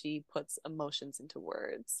way that she puts emotions into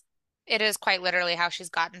words. It is quite literally how she's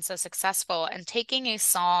gotten so successful. And taking a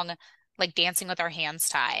song like Dancing with Our Hands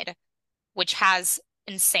Tied, which has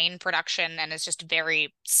insane production and is just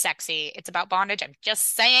very sexy. It's about bondage. I'm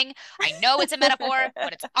just saying. I know it's a metaphor,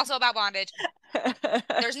 but it's also about bondage.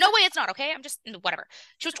 There's no way it's not, okay? I'm just whatever.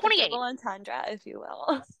 She was A 28. double entendre, if you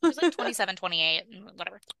will. She was like 27, 28,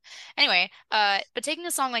 whatever. Anyway, but taking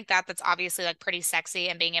a song like that that's obviously like pretty sexy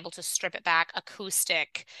and being able to strip it back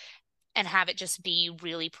acoustic and have it just be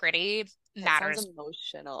really pretty That sounds matters.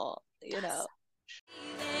 emotional, you know.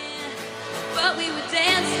 But we were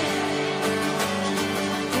dancing,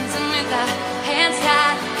 dancing with our hands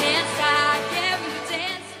tied, yeah, we were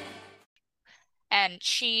dancing. And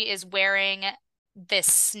she is wearing this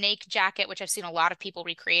snake jacket, which I've seen a lot of people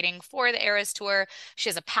recreating for the Eras Tour. She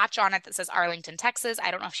has a patch on it that says Arlington, Texas.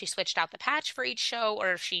 I don't know if she switched out the patch for each show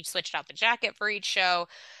or if she switched out the jacket for each show,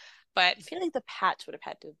 but I feel like the patch would have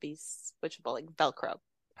had to be switchable, like Velcro.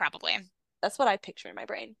 probably. That's what I picture in my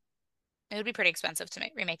brain. It would be pretty expensive to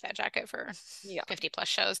remake that jacket for Yeah. 50 plus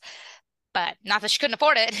shows, but not that she couldn't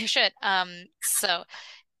afford it. She should. So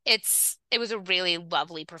it was a really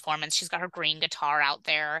lovely performance. She's got her green guitar out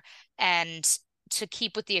there, and to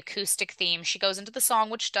keep with the acoustic theme, she goes into the song,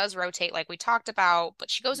 which does rotate like we talked about, but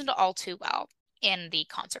she goes into All Too Well in the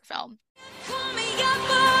concert film. Call me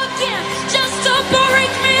up again, just don't break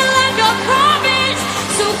me like a promise.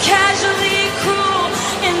 So casually cruel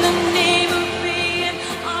in the name of being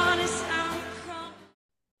honest. I'm cruel.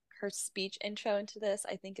 Her speech intro into this,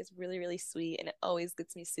 I think, is really, really sweet, and it always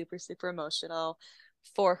gets me super, super emotional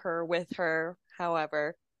for her, with her.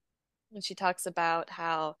 However, when she talks about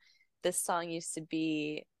how this song used to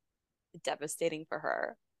be devastating for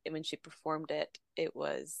her, and when she performed it, it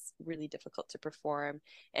was really difficult to perform.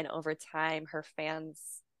 And over time, her fans,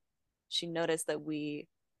 she noticed that we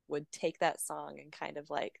would take that song and kind of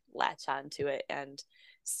like latch onto it and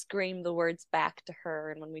scream the words back to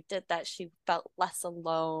her. And when we did that, she felt less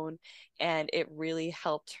alone, and it really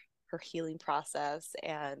helped her healing process.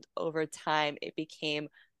 And over time, it became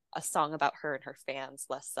a song about her and her fans,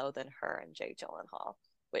 less so than her and Jake Gyllenhaal,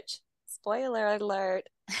 which, spoiler alert,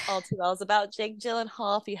 All Too Well is about Jake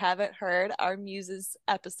Gyllenhaal. If you haven't heard our Muses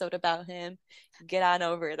episode about him, get on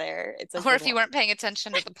over there. It's or if you weren't paying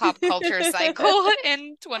attention to the pop culture cycle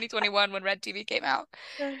in 2021 when Red TV came out.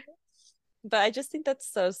 But I just think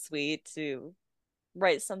that's so sweet to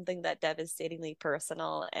write something that devastatingly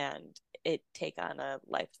personal and it take on a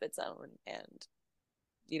life of its own, and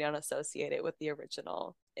you don't associate it with the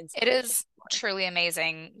original It is truly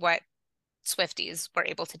amazing what Swifties were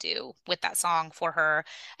able to do with that song for her,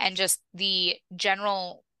 and just the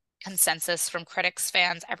general consensus from critics,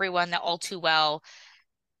 fans, everyone, that All Too Well,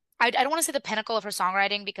 I don't want to say the pinnacle of her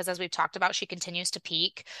songwriting, because as we've talked about, she continues to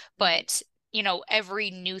peak, but you know,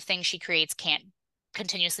 every new thing she creates can't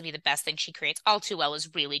continuously be the best thing she creates. All Too Well is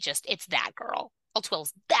really just, it's that girl. All Too Well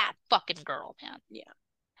is that fucking girl, man. Yeah.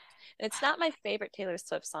 It's not my favorite Taylor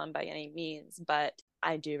Swift song by any means, but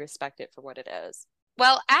I do respect it for what it is.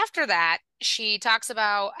 Well, after that, she talks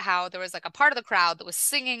about how there was like a part of the crowd that was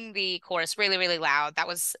singing the chorus really, really loud. That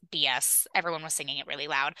was BS. Everyone was singing it really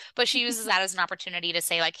loud. But she uses that as an opportunity to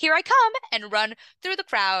say, like, here I come, and run through the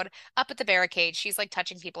crowd up at the barricade. She's like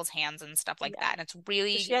touching people's hands and stuff like that. And it's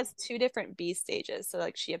really. So she has two different B stages. So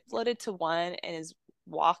like she had floated to one and is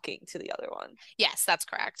walking to the other one. Yes, that's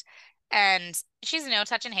correct. And she's, you know,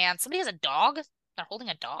 touching hands. Somebody has a dog. They're holding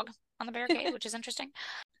a dog on the barricade, which is interesting.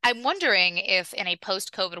 I'm wondering if in a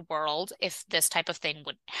post-COVID world, if this type of thing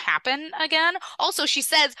would happen again. Also, she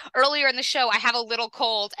says earlier in the show, I have a little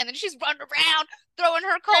cold, and then she's running around throwing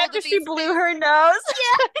her cold. After she blew her nose.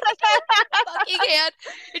 Fucking hand.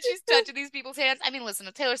 And she's touching these people's hands. I mean, listen,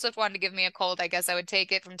 if Taylor Swift wanted to give me a cold, I guess I would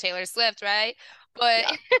take it from Taylor Swift, right? But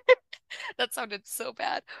that sounded so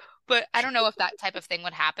bad. But I don't know if that type of thing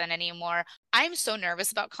would happen anymore. I'm so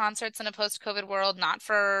nervous about concerts in a post-COVID world, not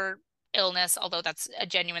for illness, although that's a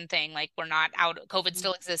genuine thing. Like, we're not out. COVID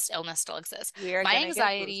still exists. Illness still exists. My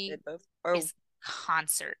anxiety is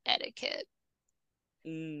concert etiquette.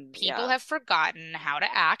 People have forgotten how to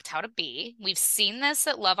act, how to be. We've seen this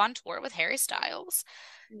at Love on Tour with Harry Styles.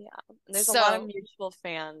 Yeah. There's a lot of mutual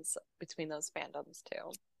fans between those fandoms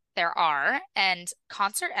too. There are, and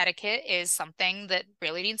concert etiquette is something that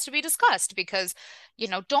really needs to be discussed, because, you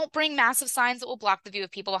know, don't bring massive signs that will block the view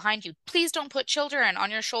of people behind you. Please don't put children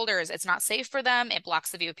on your shoulders. It's not safe for them. It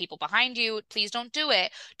blocks the view of people behind you. Please don't do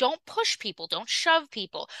it. Don't push people. Don't shove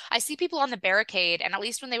people. I see people on the barricade, and at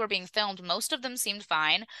least when they were being filmed, most of them seemed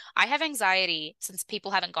fine. I have anxiety since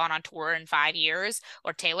people haven't gone on tour in 5 years,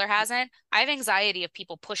 or Taylor hasn't. I have anxiety of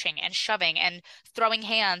people pushing and shoving and throwing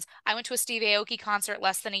hands. I went to a Steve Aoki concert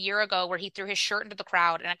less than a year ago where he threw his shirt into the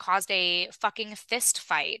crowd and it caused a fucking fist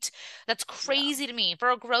fight. That's crazy to me. For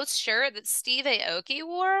a gross shirt that Steve Aoki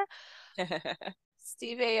wore.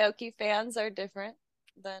 Steve Aoki fans are different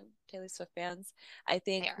than Taylor Swift fans. I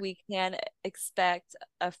think we can expect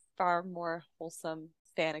a far more wholesome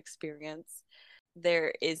fan experience.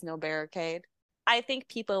 There is no barricade. I think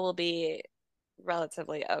people will be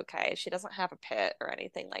relatively okay. She doesn't have a pit or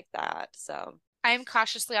anything like that, so I'm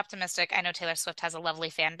cautiously optimistic. I know Taylor Swift has a lovely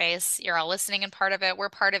fan base. You're all listening and part of it. We're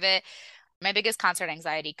part of it. My biggest concert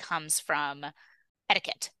anxiety comes from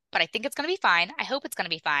etiquette, but I think it's going to be fine. I hope it's going to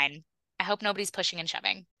be fine. I hope nobody's pushing and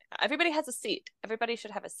shoving. Everybody has a seat. Everybody should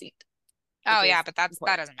have a seat. Oh yeah, but that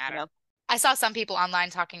doesn't matter. You know? I saw some people online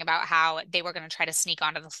talking about how they were going to try to sneak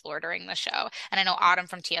onto the floor during the show. And I know Autumn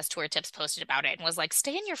from TS Tour Tips posted about it and was like,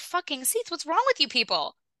 stay in your fucking seats. What's wrong with you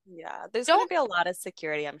people? Yeah, there's going to be a lot of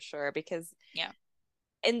security, I'm sure, because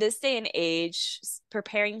in this day and age,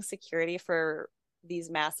 preparing security for these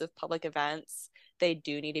massive public events, they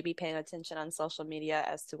do need to be paying attention on social media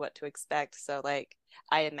as to what to expect. So, like,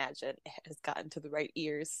 I imagine it has gotten to the right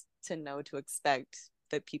ears to know to expect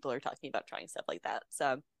that people are talking about trying stuff like that.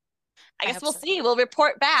 So I guess we'll see. We'll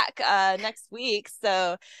report back next week.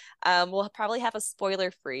 So we'll probably have a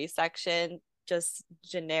spoiler-free section, just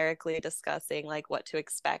generically discussing like what to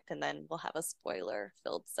expect, and then we'll have a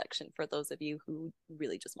spoiler-filled section for those of you who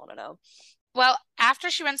really just want to know. Well, after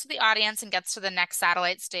she runs to the audience and gets to the next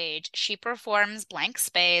satellite stage, she performs Blank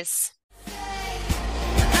Space.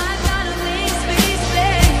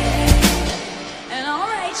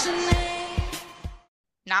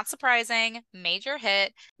 Not surprising, major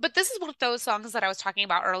hit. But this is one of those songs that I was talking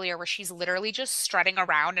about earlier where she's literally just strutting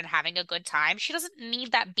around and having a good time. She doesn't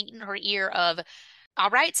need that beat in her ear of, all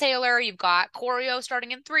right, Taylor, you've got choreo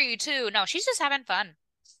starting in 3, 2. No, she's just having fun.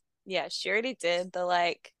 Yeah, she already did the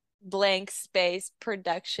like blank space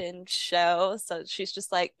production show. So she's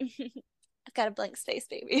just like, I've got a blank space,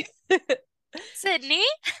 baby. Sydney.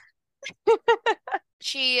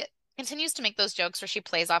 She continues to make those jokes where she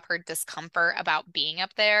plays off her discomfort about being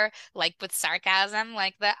up there, like with sarcasm,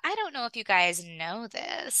 like the I don't know if you guys know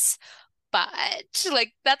this, but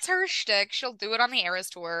like that's her shtick. She'll do it on the Eras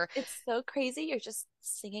tour. It's so crazy. You're just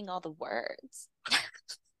singing all the words.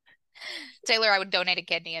 Taylor, I would donate a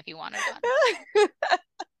kidney if you wanted one.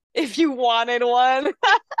 If you wanted one.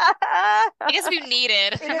 I guess if you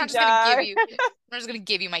needed. In a I'm just gonna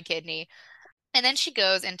give you my kidney. And then she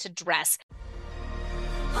goes into dress.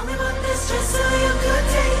 Only want this dress so you could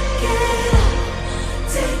take it.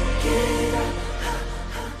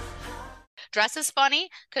 Dress is funny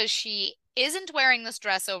because she isn't wearing this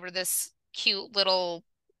dress over this cute little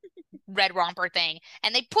red romper thing,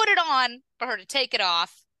 and they put it on for her to take it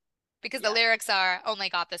off because the lyrics are only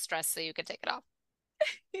got this dress so you could take it off.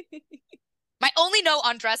 My only note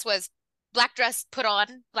on dress was black dress put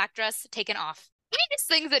on, black dress taken off. I just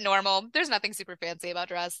things that normal. There's nothing super fancy about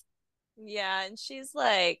dress. Yeah, and she's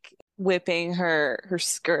like whipping her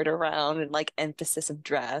skirt around and like emphasis of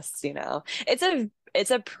dress, you know.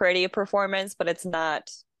 It's a pretty performance, but it's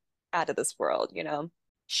not out of this world, you know.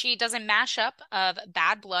 She does a mashup of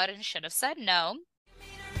Bad Blood and Should Have Said No.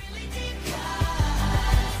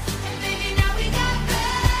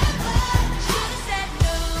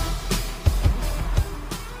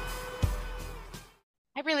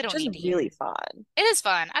 I really don't need to hear. Really fun. It is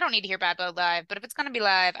fun. I don't need to hear Bad Blood live, but if it's going to be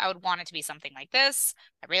live, I would want it to be something like this.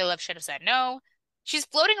 I really love Should Have Said No. She's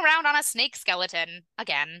floating around on a snake skeleton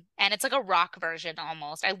again, and it's like a rock version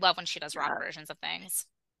almost. I love when she does rock versions of things.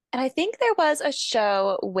 And I think there was a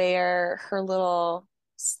show where her little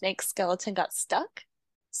snake skeleton got stuck.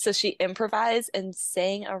 So she improvised and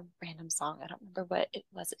sang a random song. I don't remember what it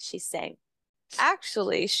was that she sang.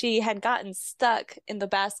 Actually, she had gotten stuck in the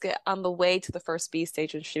basket on the way to the first B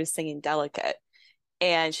stage when she was singing Delicate.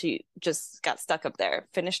 And she just got stuck up there,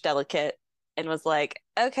 finished Delicate, and was like,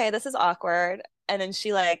 okay, this is awkward. And then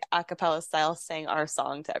she like a cappella style sang our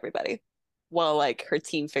song to everybody while like her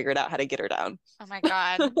team figured out how to get her down. Oh my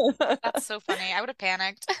God. That's so funny. I would have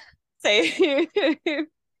panicked. Same.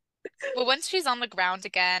 But once she's on the ground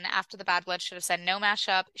again, after the Bad Blood Should Have Said No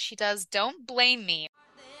mashup, she does Don't Blame Me.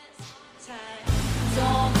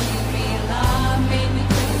 Don't leave me alone, made me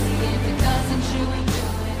crazy if it doesn't, you ain't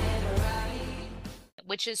doing it right.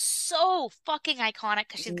 Which is so fucking iconic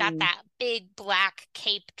because she's got that big black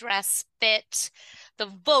cape dress fit. The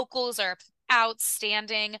vocals are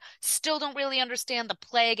outstanding. Still don't really understand the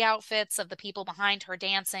plague outfits of the people behind her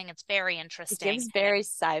dancing. It's very interesting. It gives very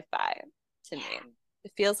sci-fi to me.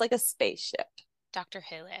 It feels like a spaceship. Doctor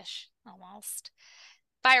Who-ish, almost.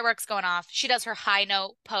 Fireworks going off. She does her high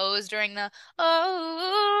note pose during the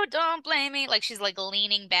 "Oh, don't blame me." Like she's like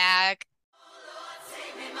leaning back.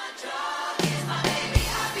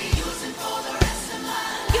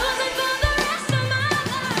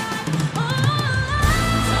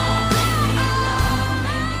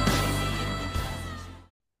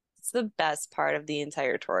 It's the best part of the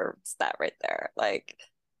entire tour. It's that right there. Like,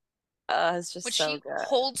 it's just When so she good.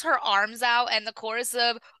 holds her arms out and the chorus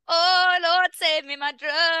of "Oh Lord, save me my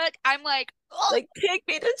drug," I'm like, oh, Like, take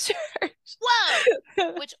me to church.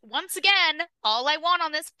 whoa. Which once again, all I want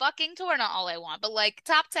on this fucking tour, not all I want, but like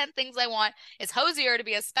top 10 things I want is Hozier to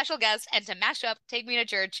be a special guest and to mash up Take Me to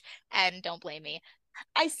Church and Don't Blame Me.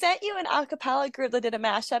 I sent you an a cappella group that did a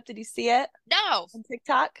mashup. Did you see it No. on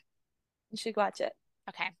TikTok? You should watch it.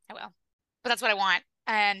 Okay, I will. But that's what I want.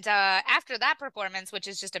 And after that performance, which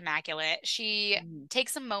is just immaculate, she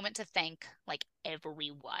takes a moment to thank like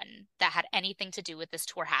everyone that had anything to do with this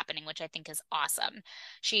tour happening, which I think is awesome.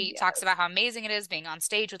 She talks about how amazing it is being on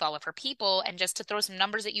stage with all of her people. And just to throw some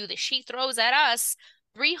numbers at you that she throws at us,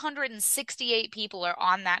 368 people are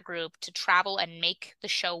on that group to travel and make the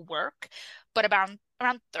show work. But around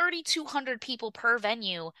 3,200 people per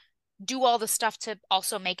venue do all the stuff to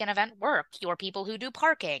also make an event work. Your people who do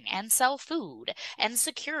parking and sell food and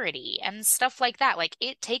security and stuff like that. Like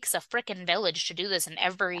it takes a frickin' village to do this in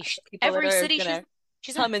every city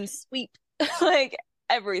she's come in. and sweep like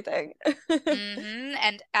everything.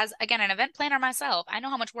 And as again an event planner myself, I know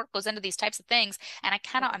how much work goes into these types of things, and I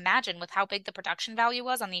cannot imagine with how big the production value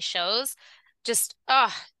was on these shows. Just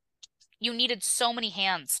you needed so many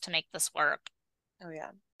hands to make this work. Oh yeah.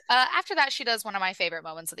 After that, she does one of my favorite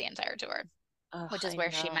moments of the entire tour, which is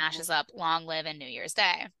where she mashes up Long Live and New Year's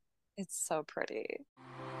Day. It's so pretty.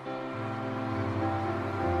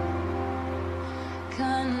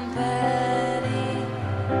 Confetti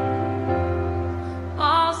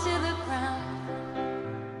falls to the ground.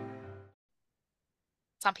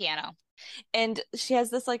 It's on piano. And she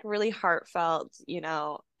has this like really heartfelt,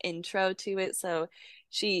 intro to it. So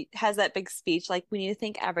she has that big speech like, we need to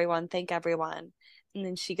thank everyone, thank everyone. And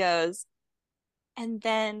then she goes, and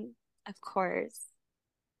then, of course,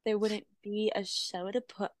 there wouldn't be a show to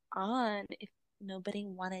put on if nobody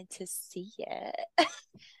wanted to see it.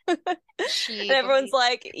 And everyone's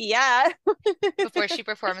like, yeah. Before she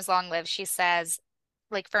performs Long Live, she says,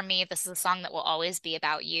 like, for me, this is a song that will always be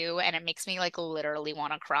about you. And it makes me like literally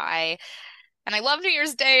want to cry. And I love New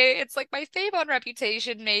Year's Day. It's like my fave on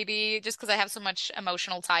Reputation, maybe, just because I have so much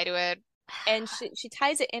emotional tie to it. And she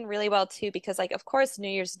ties it in really well too, because like of course New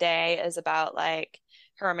Year's Day is about like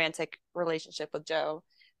her romantic relationship with Joe,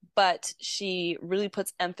 but she really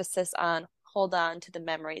puts emphasis on hold on to the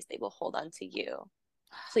memories, they will hold on to you.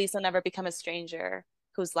 Please don't ever become a stranger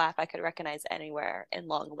whose laugh I could recognize anywhere, and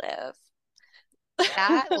long live.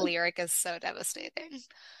 That lyric is so devastating.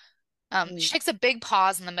 She takes a big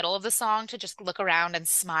pause in the middle of the song to just look around and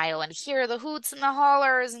smile and hear the hoots and the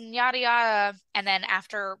hollers and yada yada. And then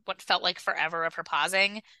after what felt like forever of her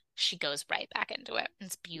pausing, she goes right back into it.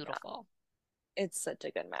 It's beautiful. Yeah. It's such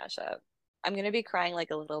a good mashup. I'm gonna be crying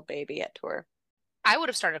like a little baby at tour. I would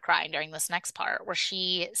have started crying during this next part where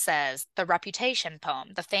she says the Reputation poem,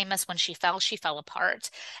 the famous when she fell apart.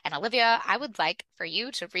 And Olivia, I would like for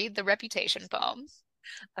you to read the Reputation poem.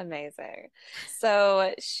 Amazing.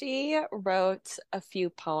 So she wrote a few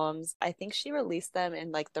poems. I think she released them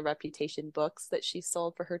in like the Reputation books that she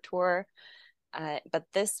sold for her tour. But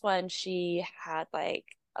this one, she had like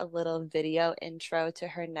a little video intro to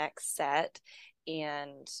her next set.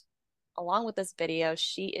 And along with this video,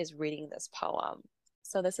 she is reading this poem.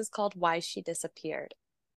 So this is called Why She Disappeared.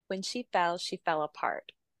 When she fell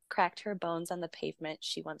apart, cracked her bones on the pavement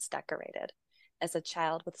she once decorated as a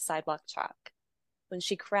child with sidewalk chalk. When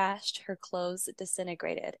she crashed, her clothes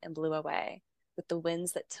disintegrated and blew away with the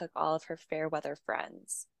winds that took all of her fair weather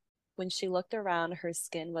friends. When she looked around, her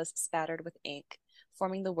skin was spattered with ink,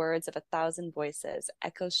 forming the words of 1,000 voices,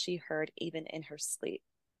 echoes she heard even in her sleep.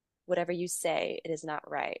 Whatever you say, it is not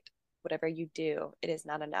right. Whatever you do, it is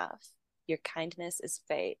not enough. Your kindness is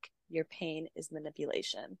fake. Your pain is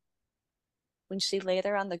manipulation. When she lay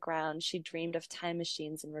there on the ground, she dreamed of time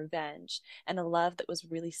machines and revenge, and a love that was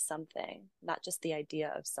really something, not just the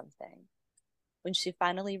idea of something. When she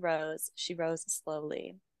finally rose, she rose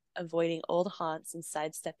slowly, avoiding old haunts and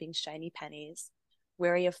sidestepping shiny pennies,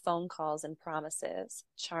 wary of phone calls and promises,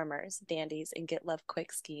 charmers, dandies, and get love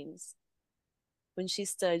quick schemes. When she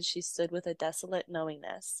stood with a desolate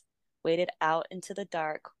knowingness, waded out into the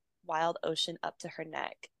dark, wild ocean up to her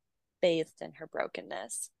neck, bathed in her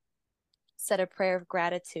brokenness. Said a prayer of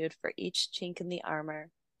gratitude for each chink in the armor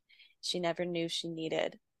she never knew she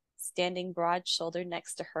needed. Standing broad-shouldered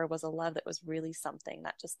next to her was a love that was really something,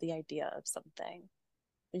 not just the idea of something.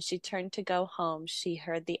 When she turned to go home, she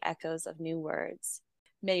heard the echoes of new words.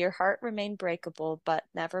 May your heart remain breakable, but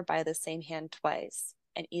never by the same hand twice.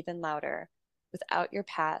 And even louder, without your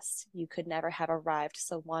past, you could never have arrived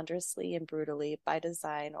so wondrously and brutally by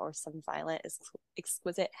design or some violent,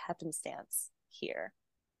 exquisite happenstance here.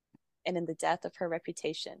 And in the death of her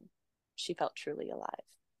reputation, she felt truly alive.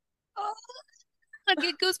 Oh, I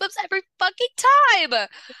get goosebumps every fucking time.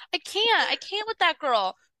 I can't with that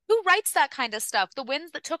girl. Who writes that kind of stuff? The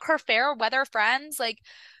winds that took her fair weather friends? Like,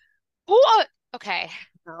 what? Okay.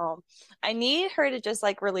 No, I need her to just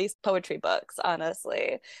like release poetry books,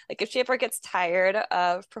 honestly. Like if she ever gets tired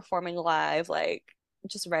of performing live, like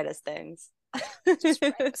just write us things. Just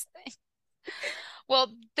write this thing.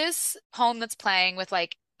 Well, this poem that's playing with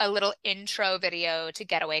like a little intro video to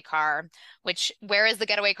Getaway Car, which, where is the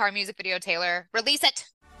Getaway Car music video, Taylor? Release it.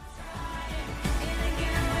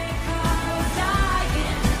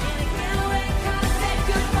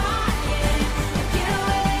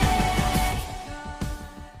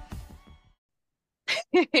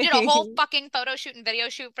 You did a whole fucking photo shoot and video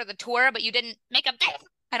shoot for the tour, but you didn't make a thing.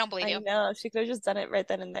 I don't believe you. I know, she could have just done it right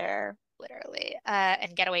then and there. Literally.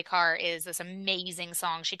 And Getaway Car is this amazing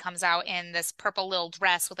song. She comes out in this purple little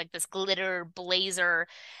dress with like this glitter blazer.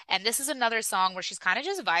 And this is another song where she's kind of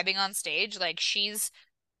just vibing on stage. Like she's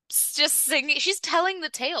just singing, she's telling the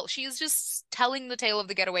tale. She's just telling the tale of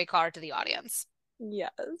the Getaway Car to the audience.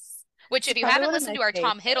 Yes. Which, if you Probably haven't one of listened my to our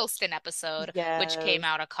Tom favorites. Hiddleston episode, Yes. which came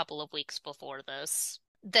out a couple of weeks before this,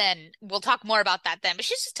 then we'll talk more about that then. But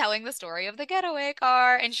she's just telling the story of the Getaway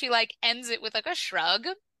Car, and she like ends it with like a shrug.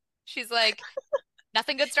 She's like,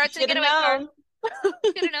 nothing good starts in a Should have Getaway Car. known.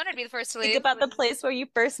 Should have known I'd be the first to Think leave. about the place where you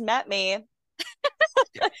first met me.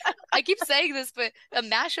 I keep saying this, but a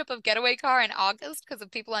mashup of Getaway Car and August, because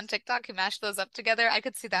of people on TikTok who mashed those up together, I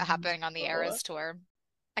could see that happening on the Oh. Eras tour.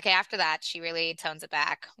 Okay, after that, she really tones it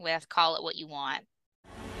back with Call It What You Want.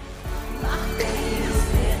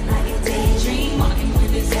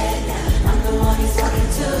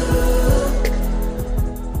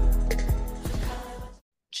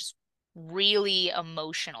 Just really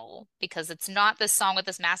emotional because it's not this song with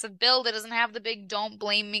this massive build. It doesn't have the big "Don't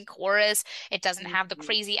Blame Me" chorus. It doesn't have the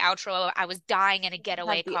crazy outro. I was dying in a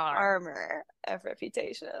getaway Have the car. armor of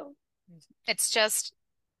Reputation. It's just,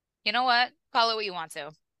 you know what? Call it what you want to.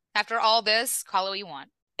 After all this, call it what you want.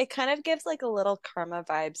 It kind of gives like a little Karma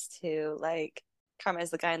vibes too. Like Karma is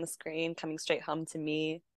the guy on the screen coming straight home to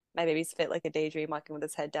me. My baby's fit like a daydream, walking with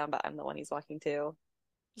his head down, but I'm the one he's walking to.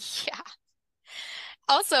 Yeah.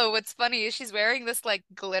 Also, what's funny is she's wearing this like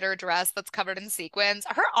glitter dress that's covered in sequins.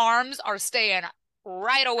 Her arms are staying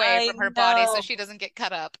right away I from her body so know. she doesn't get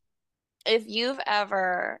cut up. If you've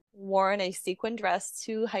ever worn a sequin dress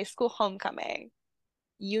to high school homecoming,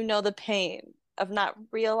 you know the pain of not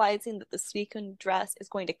realizing that the sequin dress is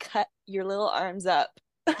going to cut your little arms up.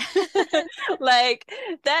 Like,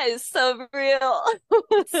 that is so real.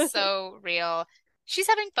 It's so real. She's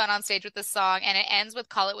having fun on stage with this song, and it ends with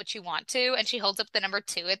 "Call It What You Want To," and she holds up the number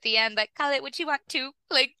 2 at the end, like "Call it what you want to,"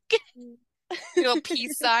 like little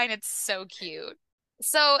peace sign. It's so cute.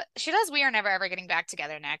 So she does "We Are Never Ever Getting Back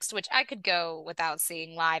Together" next, which I could go without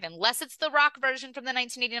seeing live, unless it's the rock version from the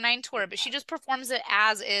 1989 tour, but she just performs it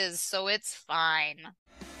as is, so it's fine.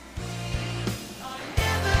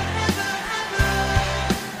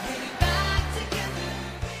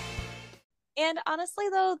 And honestly,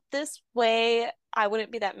 though, this way I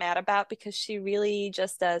wouldn't be that mad about because she really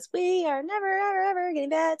just does, "We are never, ever, ever getting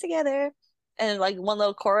back together." And like one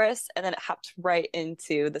little chorus, and then it hops right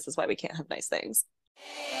into "This is why we can't have nice things."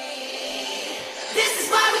 This is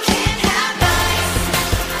why we can't have nice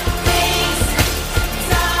things.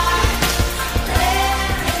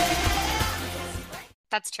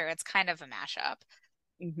 That's true. It's kind of a mashup.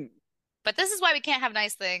 Mhm. But "This Is Why We Can't Have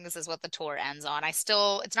Nice Things" is what the tour ends on. It's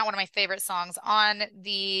not one of my favorite songs on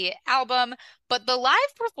the album, but the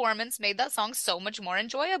live performance made that song so much more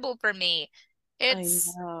enjoyable for me. I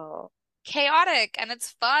It's know. chaotic and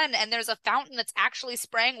it's fun, and there's a fountain that's actually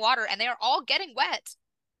spraying water, and they are all getting wet.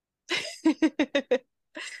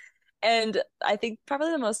 And I think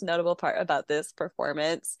probably the most notable part about this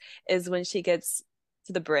performance is when she gets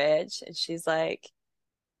to the bridge and she's like,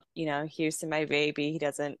 "Here's to my baby. He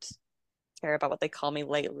doesn't care about what they call me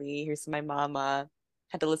lately. Here's to my mama.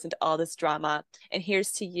 Had to listen to all this drama. And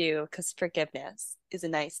here's to you, because forgiveness is a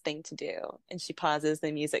nice thing to do." And she pauses,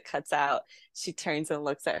 the music cuts out. She turns and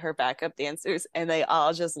looks at her backup dancers, and they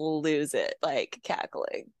all just lose it, like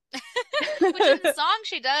cackling. Which in the song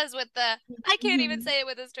she does with the "I can't even say it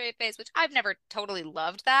with a straight face," which I've never totally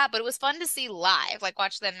loved that, but it was fun to see live, like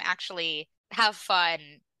watch them actually have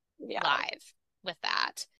fun Yeah. live with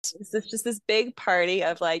that. This is just this big party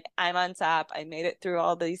of like, I'm on top. I made it through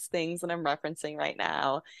all these things that I'm referencing right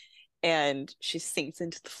now. And she sinks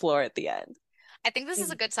into the floor at the end. I think this is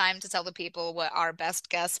a good time to tell the people what our best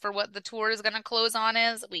guess for what the tour is going to close on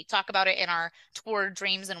is. We talk about it in our Tour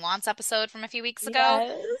Dreams and Wants episode from a few weeks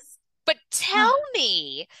ago. Yes. But tell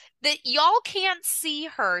me that y'all can't see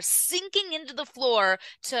her sinking into the floor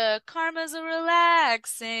to "Karma's a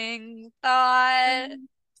Relaxing Thought."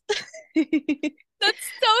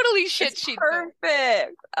 That's totally shit It's she'd do.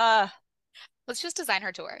 perfect. Let's just design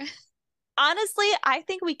her tour. Honestly, I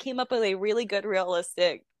think we came up with a really good,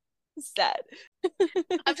 realistic set.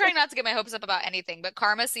 I'm trying not to get my hopes up about anything, but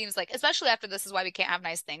Karma seems like, especially after "This Is Why We Can't Have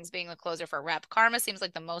Nice Things" being the closer for Rep, Karma seems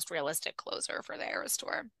like the most realistic closer for the Eras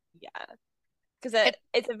tour. Yeah. Because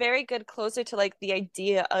it's a very good closer to like the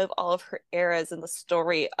idea of all of her eras and the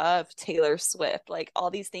story of Taylor Swift. Like all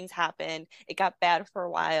these things happened. It got bad for a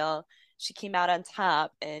while. She came out on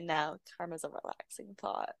top, and now Karma's a relaxing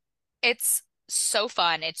thought. It's so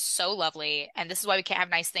fun. It's so lovely. And "This Is Why We Can't Have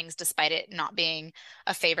Nice Things," despite it not being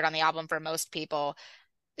a favorite on the album for most people,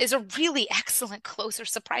 is a really excellent closer,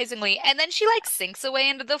 surprisingly. And then she like sinks away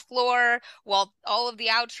into the floor while all of the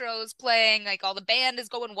outros playing, like all the band is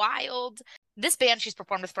going wild. This band she's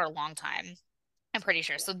performed with for a long time, I'm pretty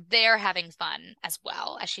sure. So they're having fun as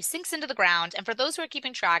well as she sinks into the ground. And for those who are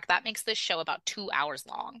keeping track, that makes this show about 2 hours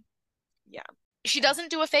long. Yeah. She doesn't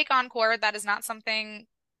do a fake encore. That is not something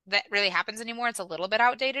that really happens anymore. It's a little bit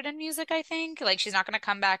outdated in music, I think. Like she's not going to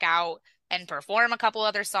come back out and perform a couple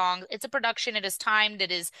other songs. It's a production. It is timed.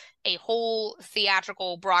 It is a whole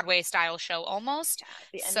theatrical Broadway style show almost.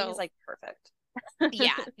 The ending So is like perfect.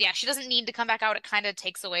 yeah, she doesn't need to come back out. It kind of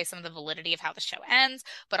takes away some of the validity of how the show ends,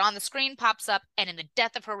 but on the screen pops up, and in the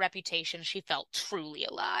death of her reputation, she felt truly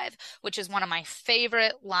alive, which is one of my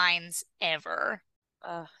favorite lines ever.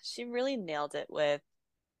 She really nailed it with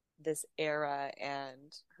this era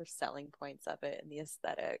and her selling points of it and the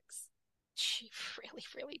aesthetics. She really,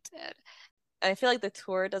 really did. And I feel like the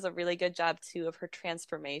tour does a really good job too of her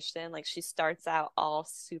transformation. Like she starts out all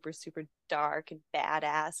super, super dark and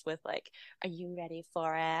badass with like, "Are you ready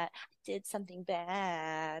for it? I did something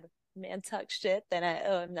bad. Man talk shit, then I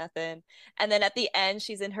owe him nothing." And then at the end,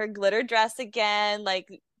 she's in her glitter dress again.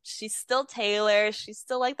 Like she's still Taylor. She's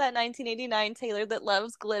still like that 1989 Taylor that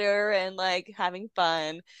loves glitter and like having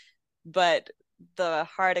fun. But the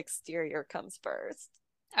hard exterior comes first.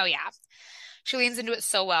 Oh yeah. She leans into it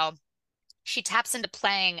so well. She taps into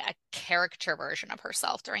playing a character version of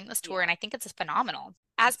herself during this tour, and I think it's phenomenal.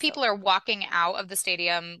 As people are walking out of the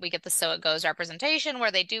stadium, we get the So It Goes representation where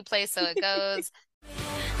they do play So It Goes.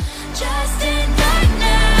 Just in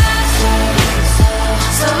darkness,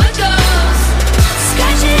 so it goes.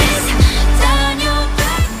 Scratches down your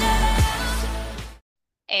back now.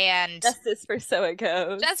 And Justice for So It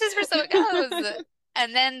Goes. Justice for So It Goes.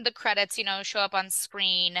 And then the credits, show up on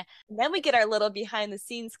screen. And then we get our little behind the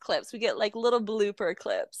scenes clips. We get like little blooper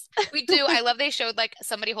clips. We do. I love they showed like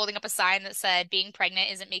somebody holding up a sign that said, "Being pregnant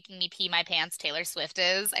isn't making me pee my pants. Taylor Swift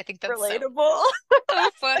is." I think that's relatable. So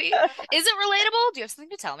funny. Is it relatable? Do you have something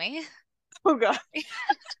to tell me? Oh god.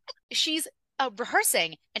 She's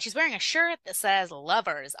rehearsing and she's wearing a shirt that says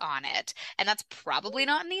Lovers on it. And that's probably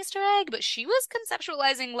not an Easter egg, but she was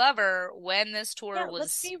conceptualizing Lover when this tour was.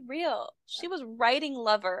 Let's be real. She was writing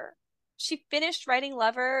Lover. She finished writing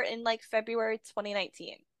Lover in like February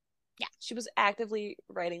 2019. Yeah. She was actively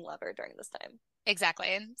writing Lover during this time.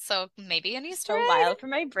 Exactly. So maybe an Easter egg. So wild for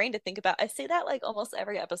my brain to think about. I say that like almost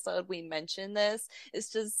every episode we mention this.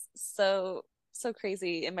 It's just so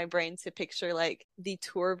crazy in my brain to picture like the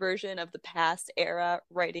tour version of the past era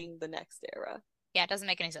writing the next era. Yeah, it doesn't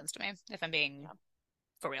make any sense to me, if I'm being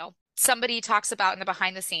for real. Somebody talks about in the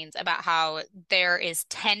behind the scenes about how there is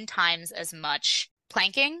 10 times as much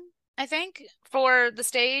planking, I think, for the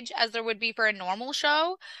stage as there would be for a normal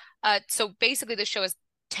show. So basically the show is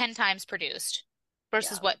 10 times produced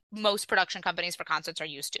versus what most production companies for concerts are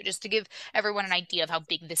used to, just to give everyone an idea of how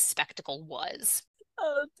big this spectacle was.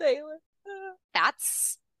 Oh, Taylor.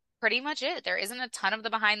 That's pretty much it. There isn't a ton of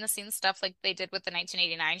the behind the scenes stuff like they did with the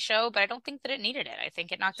 1989 show, but I don't think that it needed it. I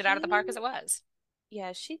think it knocked it out of the park as it was.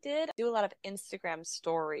 Yeah, she did do a lot of Instagram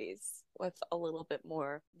stories with a little bit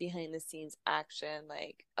more behind the scenes action,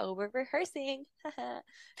 like, "Oh, we're rehearsing,"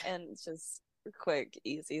 and just quick,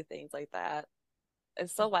 easy things like that.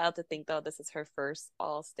 It's so wild to think, though, this is her first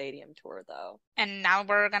all stadium tour, though. And now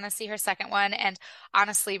we're going to see her second one. And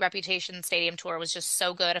honestly, Reputation Stadium Tour was just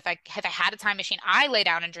so good. If I had a time machine, I lay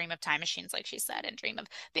down and dream of time machines, like she said, and dream of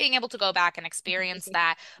being able to go back and experience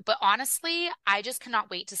that. But honestly, I just cannot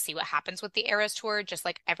wait to see what happens with the Eras Tour, just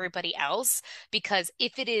like everybody else, because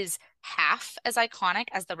if it is half as iconic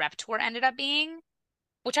as the Rep Tour ended up being,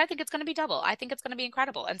 which I think it's going to be double. I think it's going to be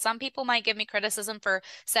incredible. And some people might give me criticism for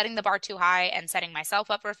setting the bar too high and setting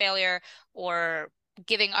myself up for failure or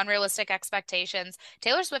giving unrealistic expectations.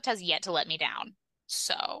 Taylor Swift has yet to let me down.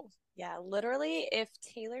 So yeah, literally, if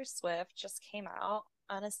Taylor Swift just came out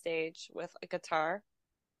on a stage with a guitar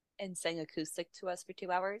and sang acoustic to us for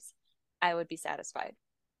 2 hours, I would be satisfied.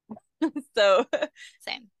 So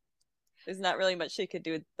same. There's not really much she could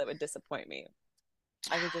do that would disappoint me.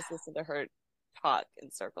 I would just listen to her talk in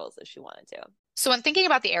circles if she wanted to. So when thinking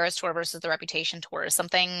about the Eras Tour versus the Reputation Tour,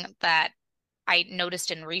 something that I noticed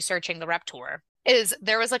in researching the Rep Tour is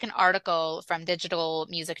there was like an article from Digital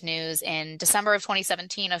Music News in December of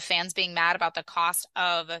 2017 of fans being mad about the cost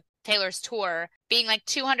of Taylor's tour being like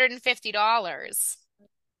 $250.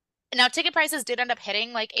 Now, ticket prices did end up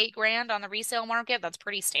hitting like $8,000 on the resale market. That's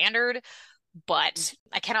pretty standard, but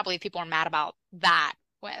I cannot believe people are mad about that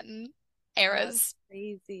when Eras. That's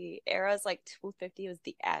crazy. Eras like $250 was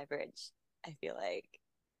the average. I feel like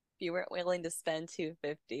if you weren't willing to spend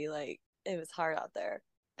 $250, like it was hard out there.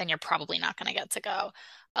 Then you're probably not going to get to go.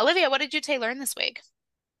 Olivia, what did you learn this week?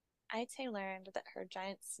 I learned that her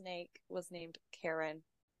giant snake was named Karen.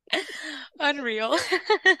 Unreal.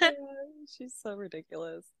 Yeah, she's so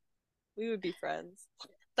ridiculous. We would be friends.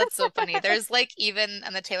 That's so funny. There's like even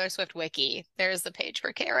on the Taylor Swift wiki, there's a page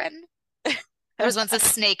for Karen. There was once a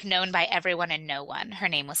snake known by everyone and no one. Her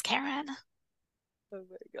name was Karen. Oh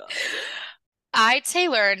my god. I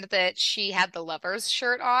learned that she had the Lovers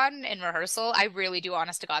shirt on in rehearsal. I really do,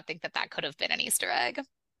 honest to God, think that could have been an Easter egg.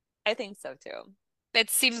 I think so too. It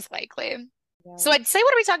seems likely. Yeah. So I'd say,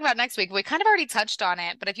 what are we talking about next week? We kind of already touched on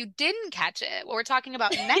it, but if you didn't catch it, what we're talking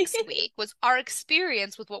about next week was our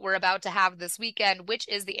experience with what we're about to have this weekend, which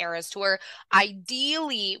is the Eras Tour.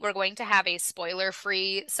 Ideally, we're going to have a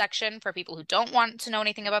spoiler-free section for people who don't want to know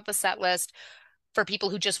anything about the set list. for people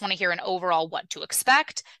who just want to hear an overall what to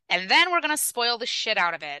expect. And then we're going to spoil the shit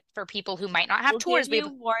out of it for people who might not have We'll tours. give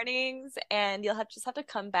you warnings, and you'll just have to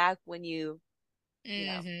come back when you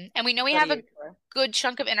know. And we know we go to have a your tour. good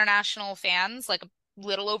chunk of international fans, like a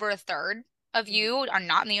little over a third of you are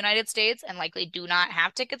not in the United States and likely do not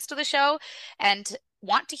have tickets to the show and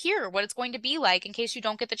want to hear what it's going to be like in case you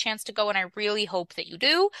don't get the chance to go. And I really hope that you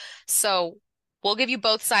do. So we'll give you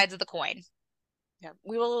both sides of the coin. Yeah,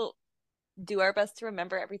 we will do our best to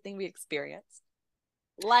remember everything we experienced.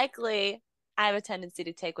 Likely, I have a tendency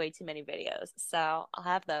to take way too many videos, so I'll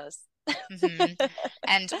have those.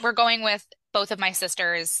 And we're going with both of my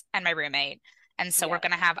sisters and my roommate. And so we're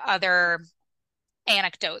going to have other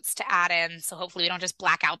anecdotes to add in. So hopefully we don't just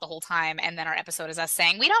black out the whole time. And then our episode is us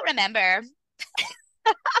saying, we don't remember.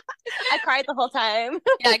 I cried the whole time.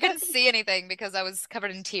 Yeah, I couldn't see anything because I was covered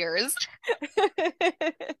in tears.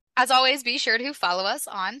 As always, be sure to follow us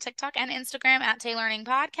on TikTok and Instagram at Taylearning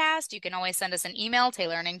Podcast. You can always send us an email,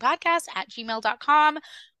 taylearningpodcast@gmail.com.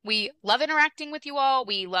 We love interacting with you all.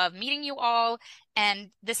 We love meeting you all. And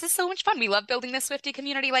this is so much fun. We love building this Swiftie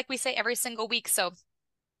community, like we say every single week. So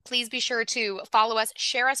please be sure to follow us,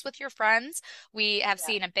 share us with your friends. We have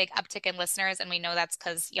seen a big uptick in listeners, and we know that's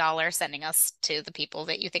because y'all are sending us to the people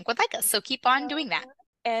that you think would like us. So keep on doing that.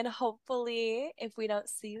 And hopefully, if we don't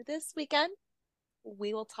see you this weekend,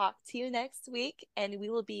 we will talk to you next week, and we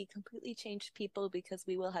will be completely changed people because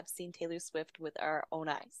we will have seen Taylor Swift with our own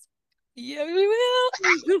eyes. Yeah, we will.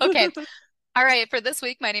 Okay. All right. For this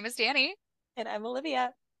week, my name is Danny. And I'm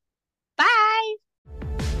Olivia. Bye.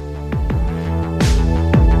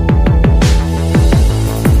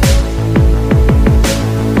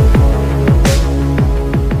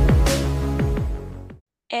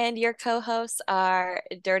 And your co-hosts are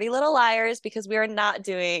Dirty Little Liars because we are not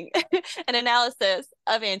doing an analysis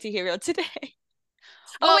of Antihero today.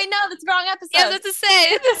 Well, oh, wait, no, that's the wrong episode. Yeah, that's to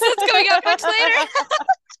say. This is coming out much later.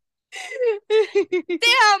 Damn.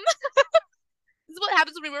 This is what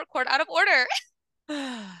happens when we record out of order.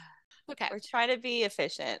 Okay. We're trying to be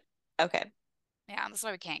efficient. Okay. Yeah, that's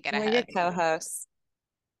why we can't get We're ahead. your co-hosts.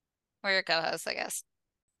 We're your co-hosts, I guess.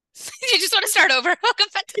 You just want to start over. Welcome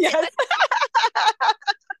back to Yes.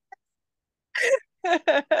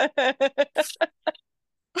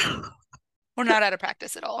 We're not out of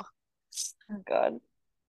practice at all. Oh, God.